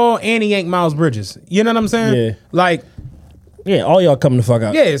Chris Paul and he yanked Miles Bridges. You know what I'm saying? Yeah. Yeah, all y'all coming the fuck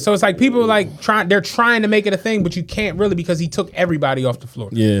out. Yeah, so it's like people they're trying to make it a thing, but you can't really because he took everybody off the floor.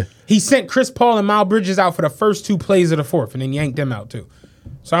 Yeah. He sent Chris Paul and Miles Bridges out for the first two plays of the fourth and then yanked them out too.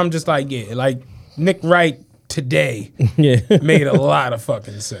 So I'm just like, Nick Wright today made a lot of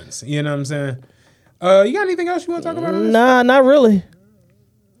fucking sense. You know what I'm saying? You got anything else you want to talk about? Nah, not really.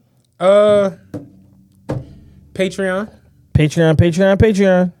 Patreon.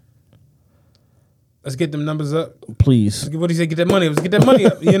 Let's get them numbers up. Please. What do you say? Get that money up. Let's get that money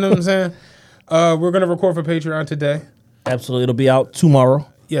up. You know what I'm saying? We're going to record for Patreon today. Absolutely. It'll be out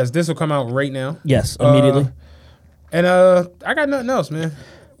tomorrow. Yes, this will come out right now. Yes, immediately. And I got nothing else, man.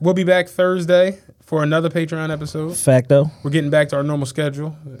 We'll be back Thursday for another Patreon episode. Facto. We're getting back to our normal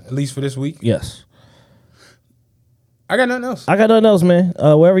schedule, at least for this week. Yes. I got nothing else. Man.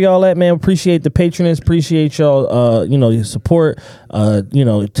 Wherever y'all at, man, appreciate the patronage. Appreciate y'all, your support. Tagging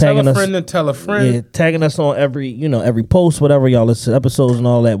us. Tell a friend to tell a friend. Yeah, tagging us on every post, whatever y'all listen to episodes and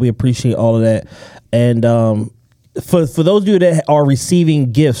all that. We appreciate all of that. And for those of you that are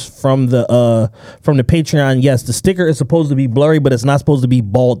receiving gifts from the Patreon, yes, the sticker is supposed to be blurry, but it's not supposed to be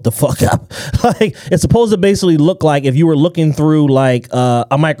balled the fuck up. It's supposed to basically look like if you were looking through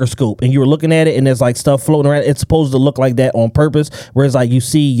a microscope and you were looking at it and there's stuff floating around. It's supposed to look like that on purpose. Whereas you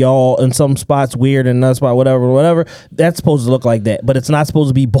see y'all in some spots weird and another spot whatever. That's supposed to look like that, but it's not supposed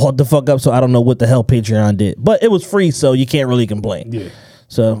to be balled the fuck up. So I don't know what the hell Patreon did, but it was free, so you can't really complain. Yeah.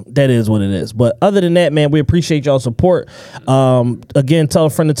 So that is what it is. But other than that, man, we appreciate y'all's support. Again, tell a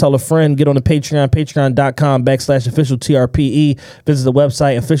friend to tell a friend. Get on the Patreon, patreon.com/official TRPE. Visit the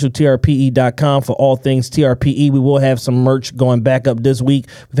website, officialtrpe.com for all things TRPE. We will have some merch going back up this week.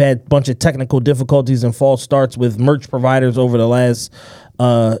 We've had a bunch of technical difficulties and false starts with merch providers over the last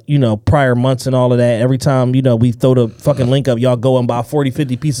prior months and all of that. Every time, we throw the fucking link up, y'all go and buy 40,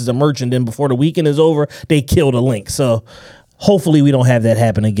 50 pieces of merch, and then before the weekend is over, they kill the link. So hopefully we don't have that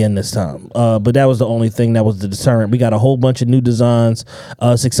happen again this time. But that was the only thing that was the deterrent. We got a whole bunch of new designs,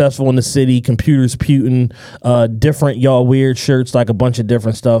 successful in the city, computers Putin, different y'all weird shirts, a bunch of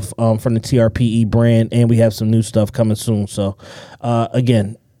different stuff from the TRPE brand, and we have some new stuff coming soon. So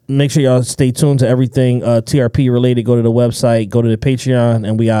again, make sure y'all stay tuned to everything TRP related. Go to the website, go to the Patreon,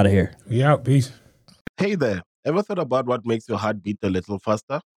 and we out of here. We out. Peace. Hey there. Ever thought about what makes your heart beat a little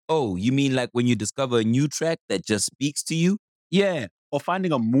faster? Oh, you mean like when you discover a new track that just speaks to you? Yeah, or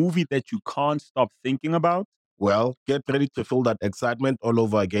finding a movie that you can't stop thinking about? Well, get ready to feel that excitement all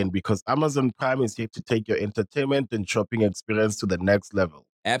over again because Amazon Prime is here to take your entertainment and shopping experience to the next level.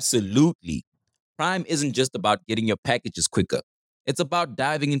 Absolutely. Prime isn't just about getting your packages quicker. It's about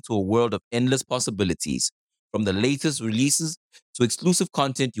diving into a world of endless possibilities. From the latest releases to exclusive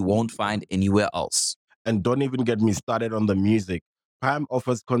content you won't find anywhere else. And don't even get me started on the music. Prime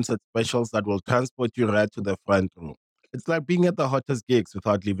offers concert specials that will transport you right to the front row. It's like being at the hottest gigs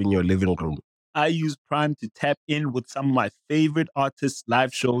without leaving your living room. I use Prime to tap in with some of my favorite artists'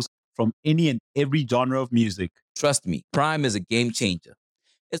 live shows from any and every genre of music. Trust me, Prime is a game changer.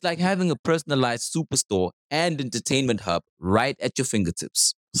 It's like having a personalized superstore and entertainment hub right at your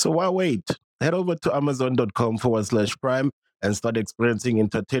fingertips. So why wait? Head over to amazon.com/prime and start experiencing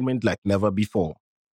entertainment like never before.